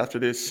reaching out after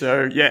this.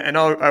 So yeah, and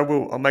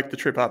I'll make the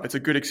trip up. It's a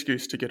good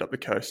excuse to get up the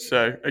coast.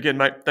 So again,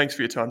 mate, thanks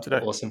for your time today.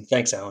 Awesome.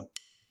 Thanks, Alan.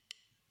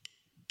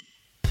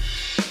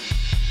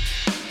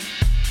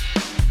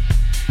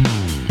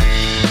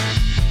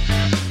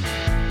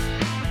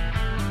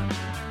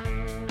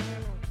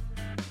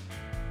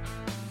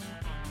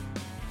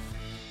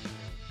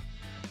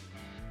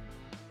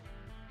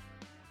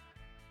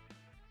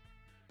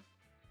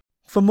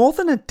 For more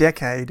than a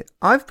decade,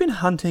 I've been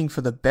hunting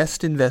for the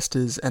best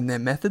investors and their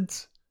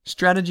methods,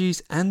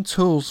 strategies, and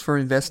tools for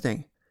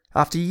investing.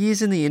 After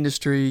years in the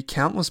industry,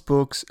 countless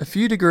books, a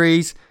few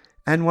degrees,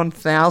 and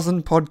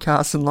 1,000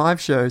 podcasts and live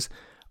shows,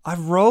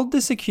 I've rolled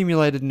this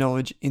accumulated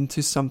knowledge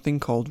into something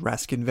called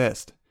Rask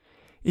Invest.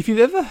 If you've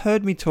ever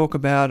heard me talk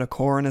about a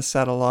core and a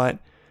satellite,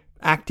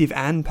 active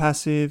and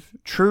passive,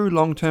 true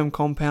long-term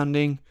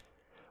compounding,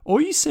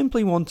 or you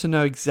simply want to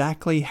know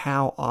exactly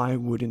how I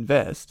would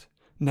invest,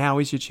 now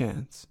is your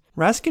chance.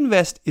 Rask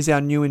Invest is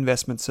our new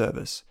investment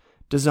service,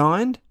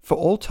 designed for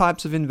all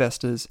types of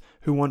investors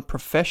who want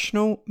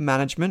professional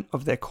management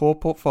of their core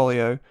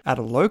portfolio at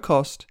a low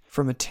cost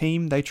from a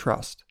team they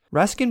trust.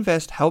 Rask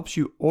Invest helps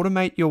you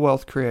automate your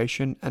wealth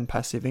creation and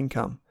passive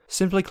income.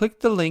 Simply click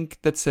the link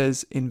that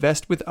says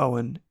Invest with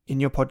Owen in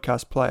your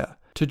podcast player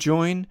to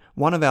join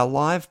one of our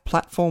live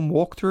platform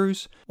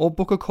walkthroughs or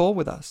book a call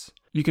with us.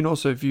 You can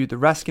also view the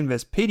Rask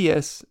Invest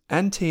PDS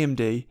and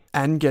TMD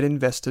and get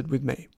invested with me.